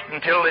accomplished,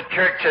 until the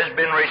church has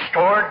been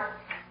restored,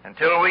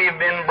 until we've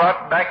been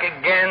brought back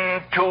again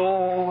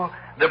to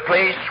the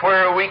place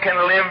where we can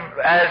live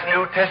as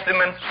New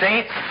Testament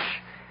saints,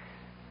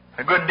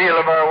 a good deal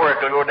of our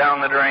work will go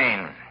down the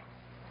drain.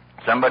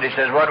 Somebody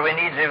says, what we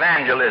need is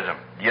evangelism.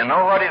 Do you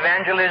know what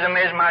evangelism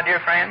is, my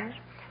dear friends?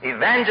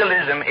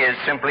 Evangelism is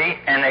simply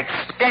an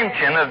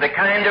extension of the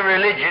kind of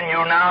religion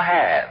you now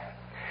have.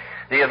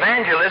 The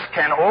evangelist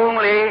can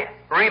only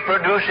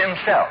reproduce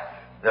himself.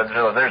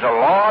 There's a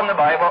law in the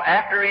Bible,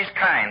 after his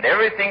kind.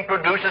 Everything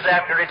produces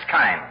after its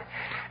kind.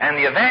 And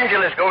the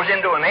evangelist goes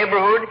into a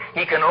neighborhood,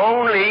 he can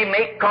only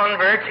make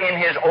converts in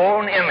his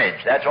own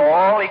image. That's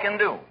all he can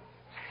do.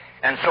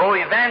 And so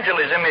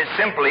evangelism is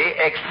simply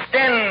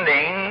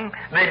extending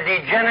the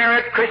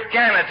degenerate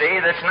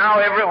Christianity that's now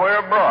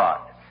everywhere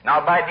abroad.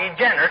 Now, by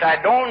degenerate,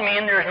 I don't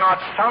mean there's not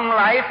some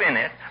life in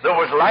it. There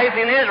was life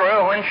in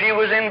Israel when she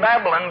was in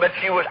Babylon, but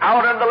she was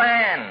out of the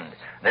land.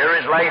 There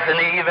is life in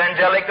the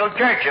evangelical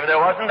church. If there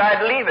wasn't,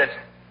 I'd leave it.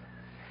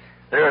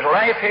 There's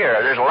life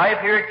here. There's life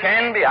here. It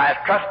can be. I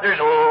trust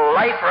there's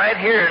life right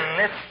here in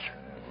this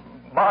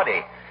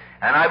body.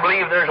 And I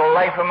believe there's a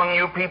life among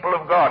you people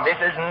of God.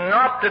 This is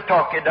not to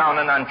talk you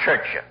down and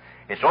unchurch you.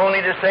 It's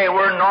only to say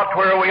we're not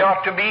where we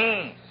ought to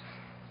be.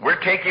 We're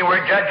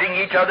judging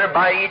each other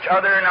by each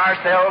other and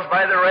ourselves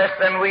by the rest,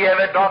 and we have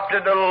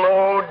adopted a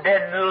low,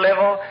 dead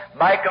level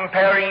by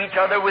comparing each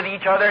other with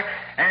each other,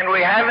 and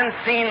we haven't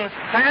seen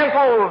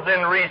samples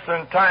in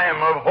recent time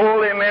of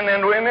holy men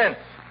and women.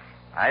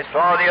 I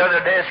saw the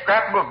other day a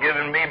scrapbook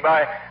given me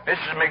by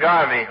Mrs.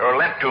 McGarvey, or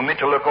lent to me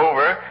to look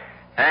over,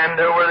 and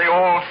there were the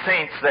old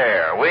saints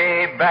there,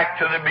 way back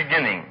to the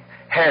beginning.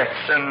 Hess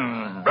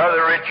and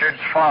Brother Richard's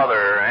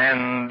father,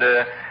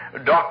 and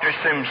Dr.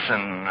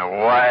 Simpson.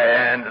 Why,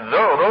 and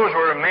those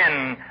were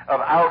men of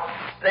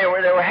they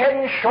were head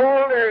and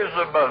shoulders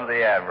above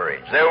the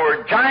average. There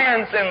were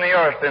giants in the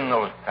earth in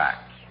those times.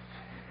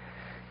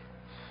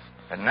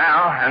 But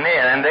now, and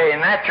they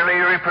naturally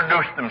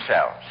reproduced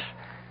themselves.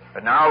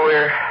 But now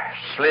we're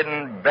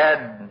slidden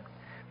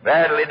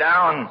badly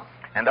down,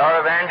 and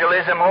our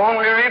evangelism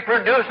only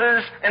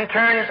reproduces and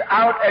turns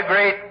out a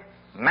great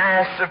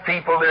mass of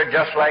people that are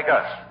just like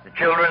us. The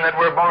children that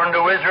were born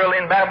to Israel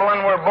in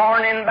Babylon were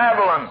born in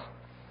Babylon.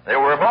 They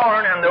were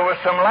born, and there was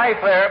some life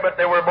there, but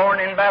they were born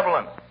in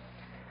Babylon.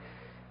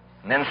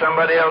 And then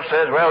somebody else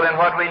says, well, then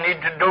what we need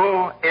to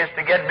do is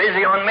to get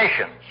busy on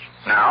missions.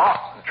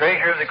 Now, the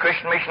treasurer of the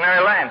Christian Missionary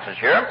Alliance is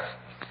here,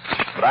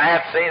 but I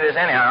have to say this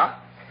anyhow,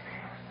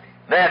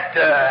 that,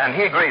 and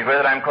he agrees with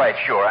it, I'm quite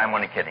sure. I'm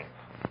only kidding.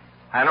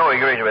 I know he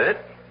agrees with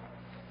it.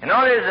 You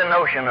know, there's a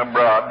notion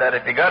abroad that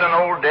if you got an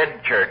old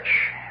dead church,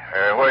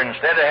 where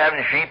instead of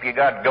having sheep, you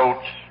got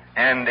goats,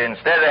 and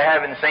instead of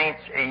having saints,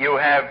 you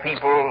have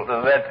people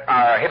that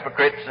are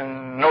hypocrites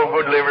and no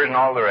good livers and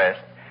all the rest.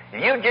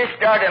 If you just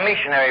start a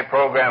missionary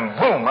program,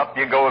 boom, up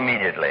you go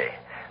immediately.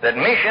 That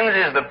missions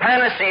is the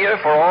panacea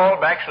for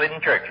all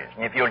backslidden churches.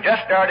 And if you'll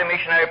just start a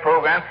missionary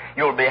program,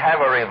 you'll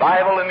have a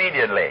revival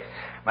immediately.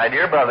 My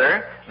dear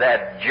brother,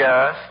 that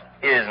just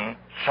isn't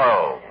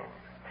so.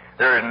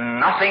 There is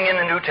nothing in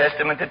the New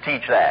Testament to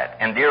teach that.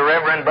 And dear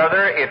Reverend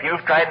brother, if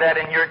you've tried that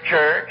in your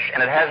church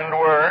and it hasn't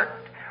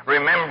worked,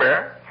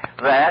 remember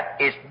that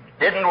it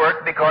didn't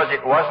work because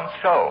it wasn't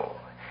so.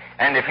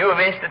 And if you have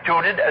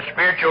instituted a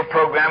spiritual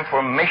program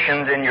for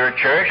missions in your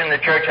church and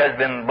the church has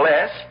been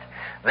blessed,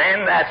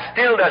 then that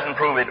still doesn't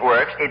prove it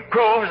works. It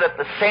proves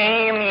that the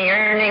same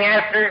yearning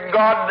after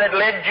God that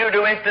led you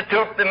to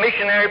institute the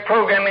missionary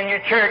program in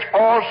your church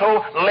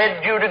also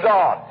led you to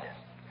God.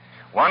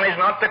 One is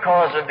not the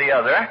cause of the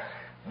other.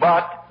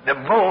 but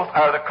both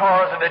are the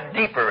cause of a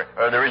deeper,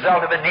 or the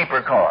result of a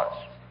deeper cause.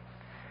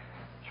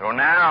 So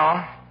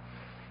now,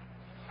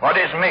 what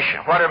is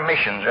mission? What are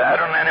missions?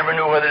 I never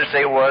knew whether to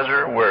say was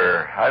or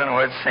were. I don't know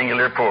whether it's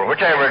singular or plural.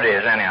 Whichever it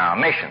is, anyhow,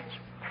 missions.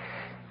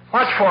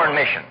 What's foreign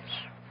missions?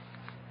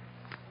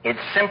 It's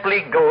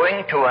simply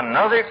going to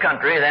another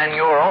country than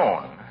your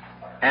own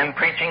and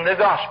preaching the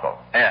gospel.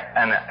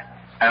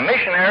 A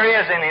missionary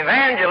is an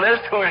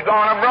evangelist who's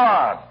gone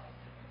abroad.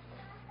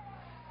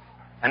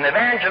 An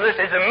evangelist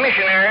is a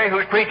missionary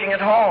who's preaching at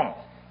home.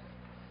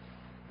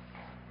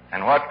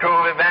 And what's true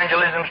of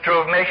evangelism is true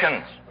of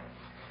missions.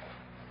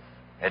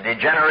 A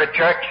degenerate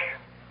church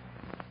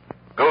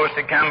goes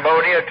to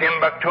Cambodia,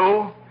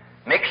 Timbuktu,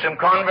 makes some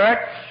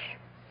converts,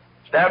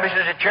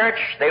 establishes a church.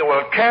 They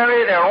will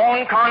carry their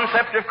own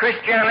concept of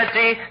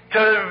Christianity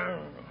to,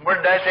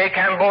 where did I say,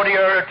 Cambodia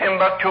or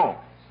Timbuktu.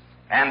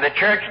 And the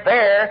church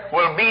there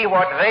will be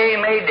what they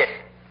made it.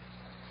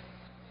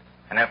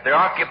 And if they're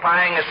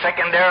occupying a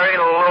secondary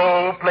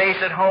low place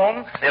at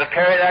home, they'll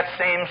carry that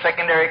same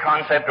secondary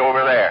concept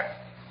over there.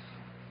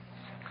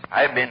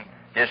 I've been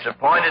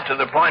disappointed to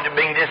the point of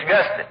being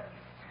disgusted.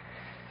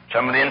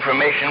 Some of the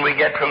information we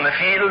get from the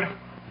field,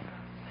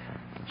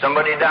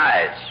 somebody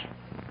dies.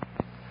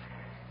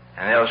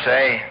 And they'll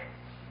say,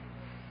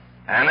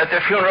 and at the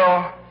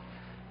funeral,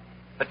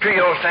 the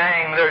trio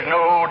sang, "There's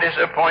no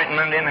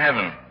disappointment in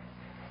heaven."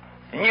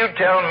 Can you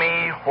tell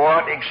me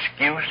what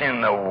excuse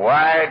in the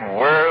wide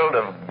world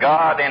of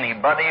God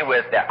anybody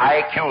with the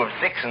IQ of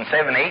 6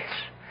 7/8,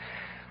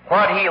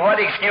 what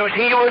excuse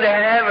he would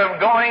have of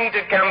going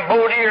to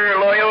Cambodia or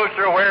Laos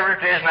or wherever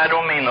it is, and I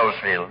don't mean those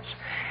fields,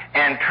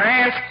 and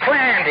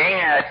transplanting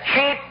a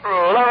cheap,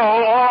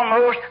 low,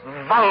 almost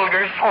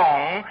vulgar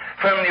song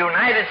from the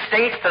United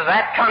States to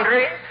that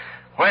country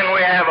when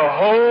we have a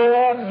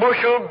whole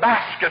bushel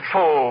basket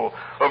full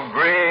of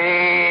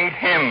great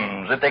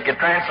hymns that they could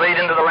translate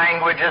into the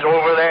languages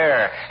over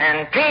there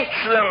and teach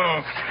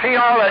them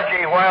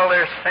theology while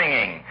they're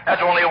singing.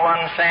 That's only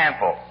one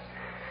sample.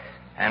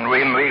 And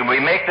we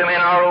make them in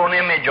our own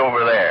image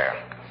over there.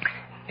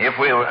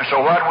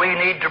 So what we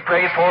need to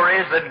pray for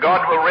is that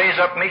God will raise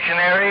up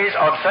missionaries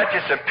of such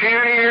a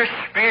superior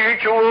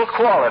spiritual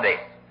quality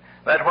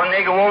that when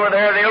they go over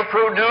there, they'll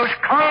produce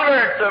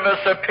converts of a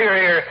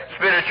superior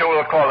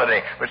spiritual quality.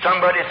 But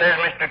somebody says,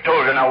 "Mr.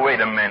 Tozer, now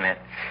wait a minute.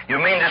 You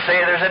mean to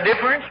say there's a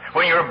difference?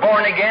 When you're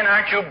born again,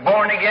 aren't you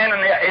born again?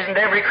 And isn't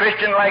every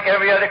Christian like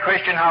every other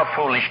Christian? How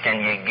foolish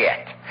can you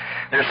get?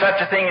 There's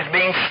such a thing as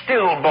being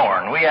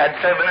stillborn. We had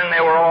 7 and they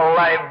were all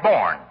live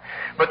born.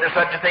 But there's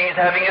such a thing as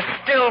having a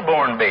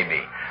stillborn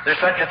baby. There's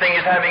such a thing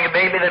as having a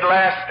baby that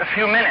lasts a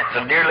few minutes.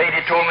 A dear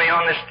lady told me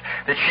on this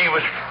that she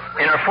was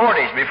in her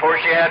 40s before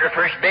she had her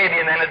first baby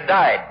and then it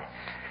died.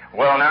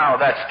 Well, now,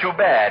 that's too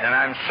bad, and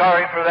I'm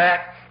sorry for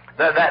that.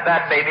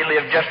 That baby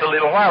lived just a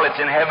little while. It's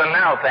in heaven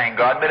now, thank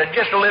God, but it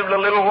just lived a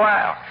little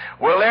while.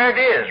 Well, there it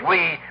is.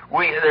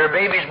 There are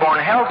babies born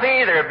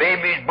healthy. There are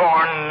babies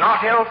born not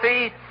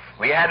healthy.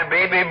 We had a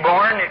baby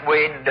born. It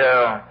weighed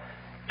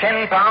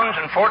 10 pounds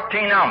and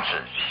 14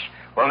 ounces.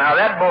 Well, now,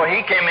 that boy,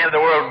 he came into the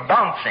world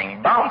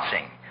bouncing.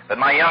 But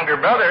my younger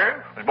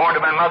brother was born to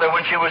my mother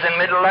when she was in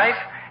middle life,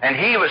 and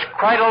he was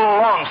quite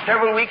along,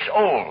 several weeks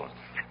old,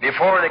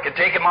 before they could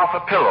take him off a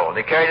pillow.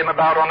 They carried him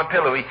about on a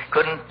pillow. He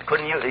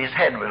couldn't use, his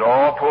head was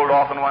all pulled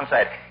off on one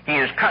side. He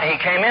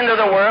came into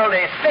the world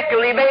a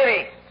sickly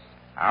baby.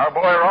 Our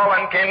boy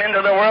Roland came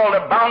into the world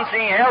a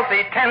bouncing,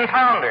 healthy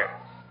 10-pounder.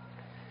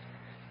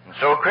 And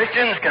so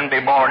Christians can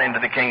be born into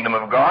the kingdom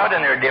of God,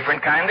 and there are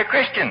different kinds of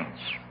Christians.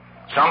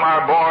 Some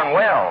are born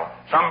well.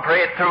 Some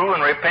pray it through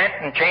and repent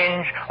and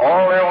change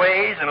all their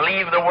ways and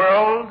leave the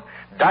world,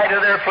 die to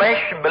their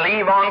flesh and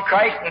believe on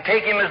Christ and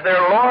take Him as their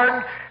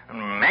Lord.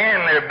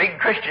 Man, they're big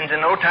Christians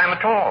in no time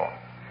at all.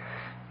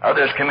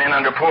 Others come in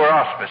under poor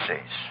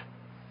auspices.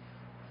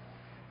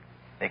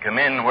 They come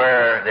in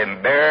where they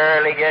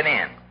barely get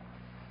in.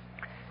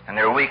 And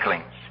they're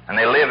weaklings. And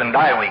they live and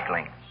die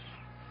weaklings.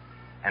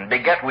 And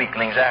beget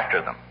weaklings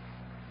after them.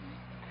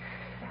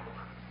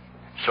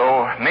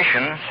 So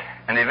missions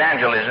and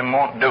evangelism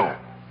won't do.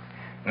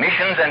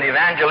 Missions and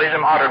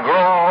evangelism ought to grow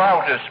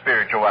out of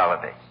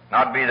spirituality,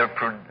 not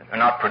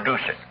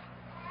produce it.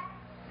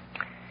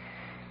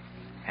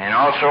 And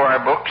also our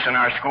books and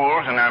our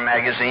schools and our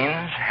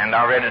magazines and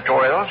our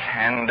editorials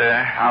and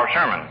our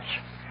sermons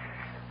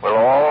will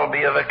all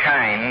be of a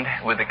kind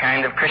with the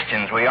kind of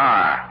Christians we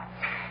are.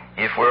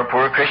 If we're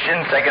poor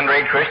Christians,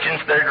 second-rate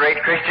Christians,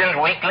 third-rate Christians,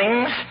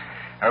 weaklings,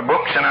 our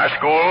books and our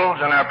schools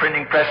and our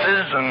printing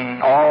presses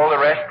and all the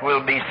rest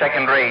will be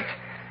second-rate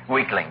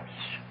weaklings.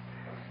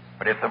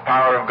 But if the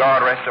power of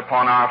God rests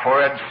upon our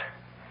foreheads,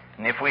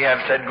 and if we have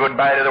said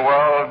goodbye to the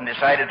world and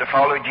decided to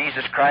follow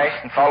Jesus Christ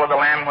and follow the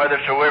Lamb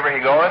whithersoever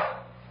He goeth,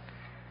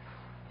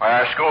 why,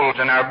 our schools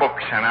and our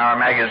books and our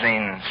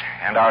magazines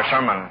and our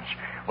sermons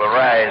will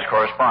rise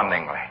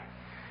correspondingly.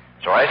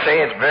 So I say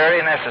it's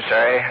very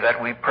necessary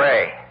that we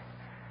pray.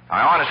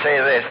 I want to say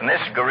this, and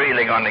this is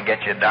really going to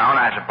get you down.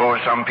 I suppose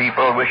some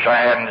people wish I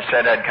hadn't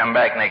said I'd come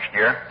back next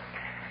year.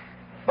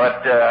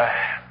 But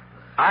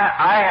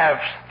I have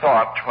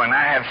thought, when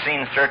I have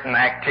seen certain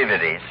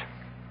activities,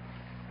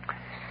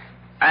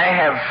 I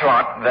have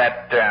thought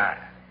that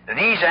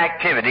these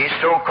activities,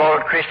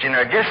 so-called Christian,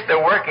 are just the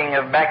working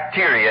of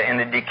bacteria in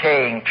the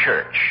decaying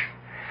church.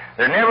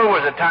 There never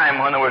was a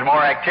time when there was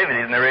more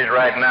activity than there is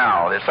right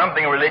now. There's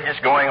something religious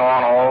going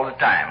on all the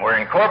time. We're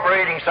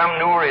incorporating some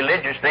new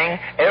religious thing.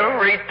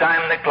 Every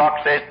time the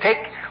clock says tick,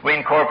 we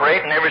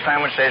incorporate, and every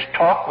time it says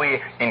talk, we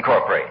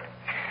incorporate.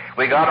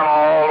 We got them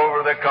all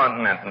over the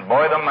continent, and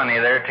boy, the money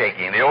they're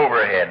taking, the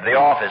overhead, the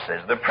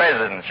offices, the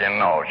presidents, you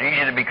know. It's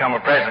easy to become a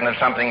president of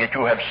something that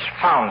you have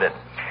founded.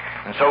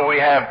 And so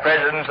we have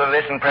presidents of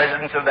this and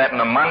presidents of that,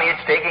 and the money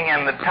it's taking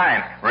and the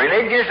time.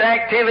 Religious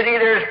activity,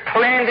 there's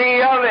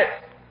plenty of it.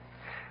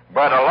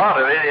 But a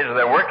lot of it is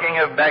the working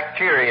of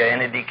bacteria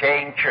in a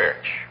decaying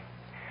church.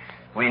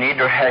 We need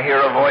to hear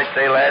a voice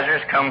say,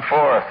 Lazarus, come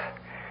forth.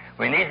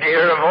 We need to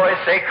hear a voice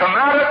say, come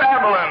out of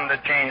Babylon, to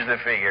change the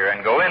figure,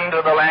 and go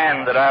into the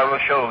land that I will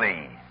show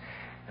thee.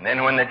 And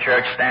then when the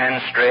church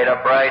stands straight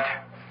upright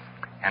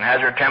and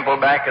has her temple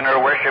back and her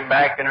worship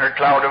back and her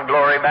cloud of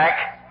glory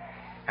back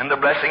and the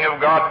blessing of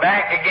God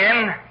back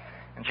again,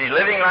 and she's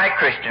living like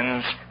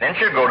Christians, then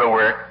she'll go to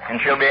work and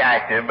she'll be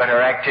active, but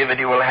her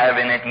activity will have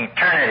in it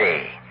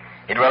eternity.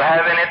 It will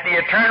have in it the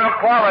eternal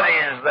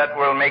qualities that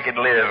will make it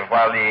live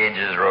while the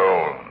ages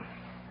roll.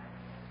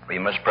 We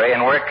must pray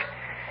and work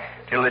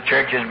till the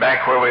church is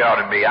back where we ought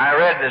to be. I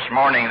read this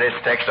morning this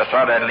text. I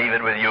thought I'd leave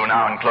it with you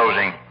now in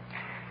closing.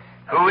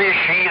 Who is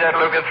she that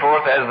looketh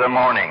forth as the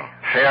morning,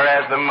 fair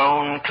as the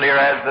moon, clear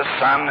as the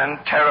sun, and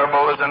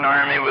terrible as an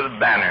army with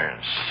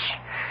banners?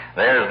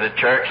 There's the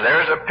church.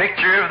 There's a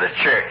picture of the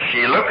church.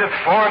 She looketh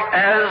forth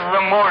as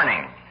the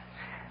morning,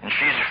 and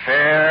she's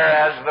fair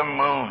as the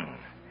moon.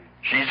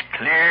 She's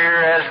clear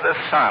as the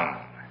sun,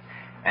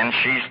 and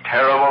she's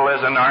terrible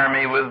as an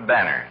army with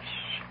banners.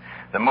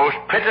 The most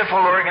pitiful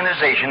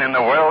organization in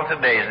the world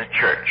today is the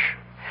church.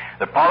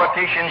 The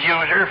politicians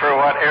use her for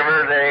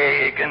whatever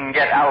they can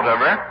get out of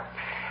her,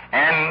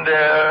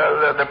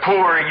 and the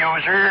poor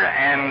use her,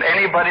 and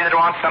anybody that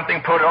wants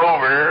something put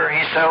over her,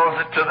 he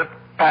sells it to the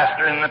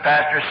pastor, and the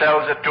pastor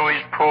sells it to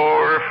his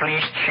poor,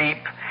 fleeced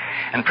sheep,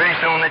 and pretty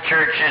soon the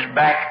church is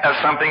back of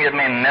something that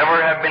may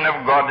never have been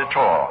of God at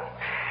all.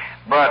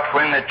 But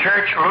when the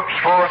church looks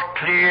forth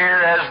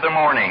clear as the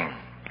morning,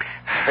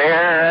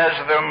 fair as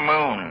the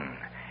moon,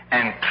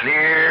 and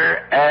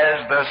clear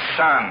as the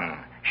sun,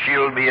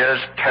 she'll be as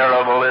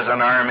terrible as an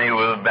army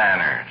with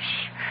banners.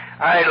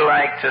 I'd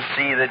like to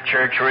see the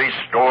church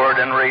restored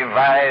and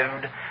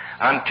revived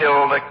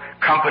until the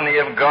company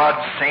of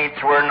God's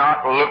saints were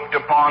not looked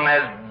upon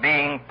as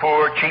being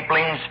poor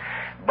cheaplings,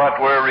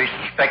 but were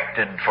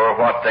respected for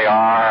what they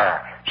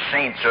are,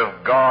 saints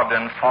of God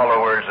and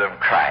followers of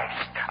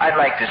Christ. I'd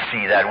like to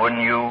see that,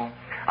 wouldn't you?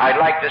 I'd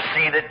like to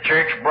see the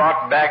church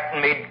brought back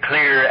and made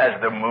clear as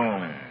the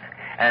moon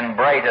and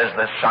bright as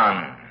the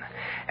sun,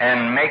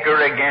 and make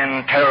her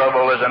again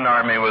terrible as an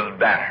army with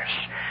banners.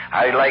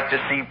 I'd like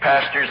to see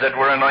pastors that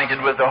were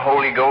anointed with the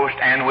Holy Ghost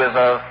and with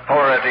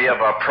authority of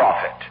a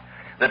prophet,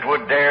 that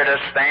would dare to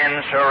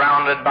stand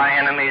surrounded by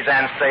enemies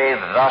and say,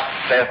 thus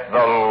saith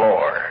the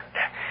Lord,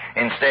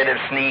 instead of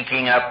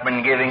sneaking up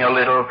and giving a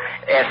little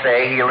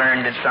essay he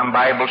learned at some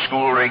Bible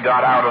school or he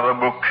got out of a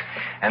book,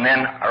 and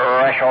then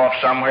rush off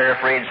somewhere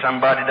afraid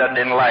somebody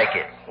didn't like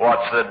it.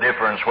 What's the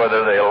difference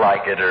whether they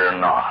like it or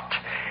not?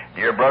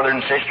 Dear brother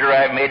and sister,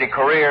 I've made a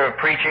career of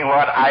preaching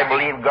what I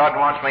believe God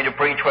wants me to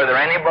preach, whether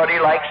anybody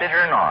likes it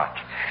or not.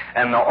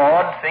 And the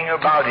odd thing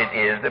about it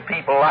is the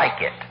people like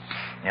it.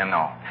 You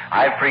know,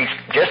 I've preached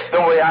just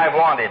the way I've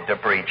wanted to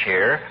preach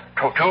here,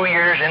 2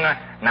 years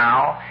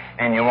now,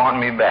 and you want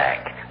me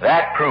back.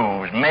 That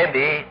proves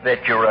maybe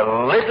that you're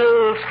a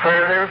little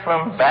further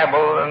from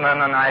Babylon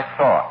than I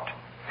thought.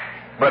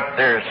 But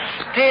there's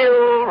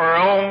still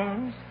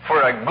room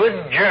for a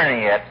good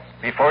journey yet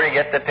before you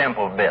get the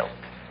temple built.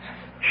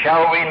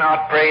 Shall we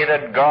not pray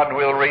that God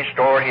will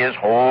restore His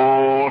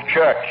whole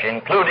church,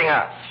 including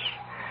us,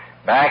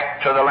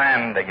 back to the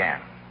land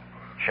again?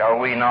 Shall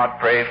we not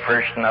pray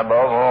first and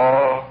above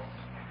all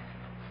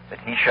that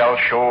He shall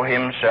show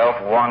Himself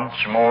once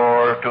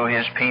more to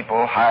His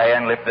people, high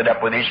and lifted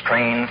up with His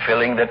train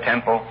filling the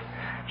temple,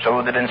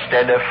 so that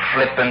instead of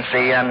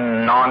flippancy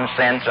and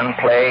nonsense and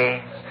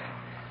play,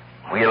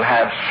 we'll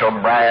have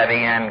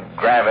sobriety and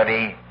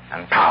gravity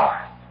and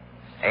power.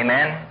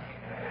 Amen?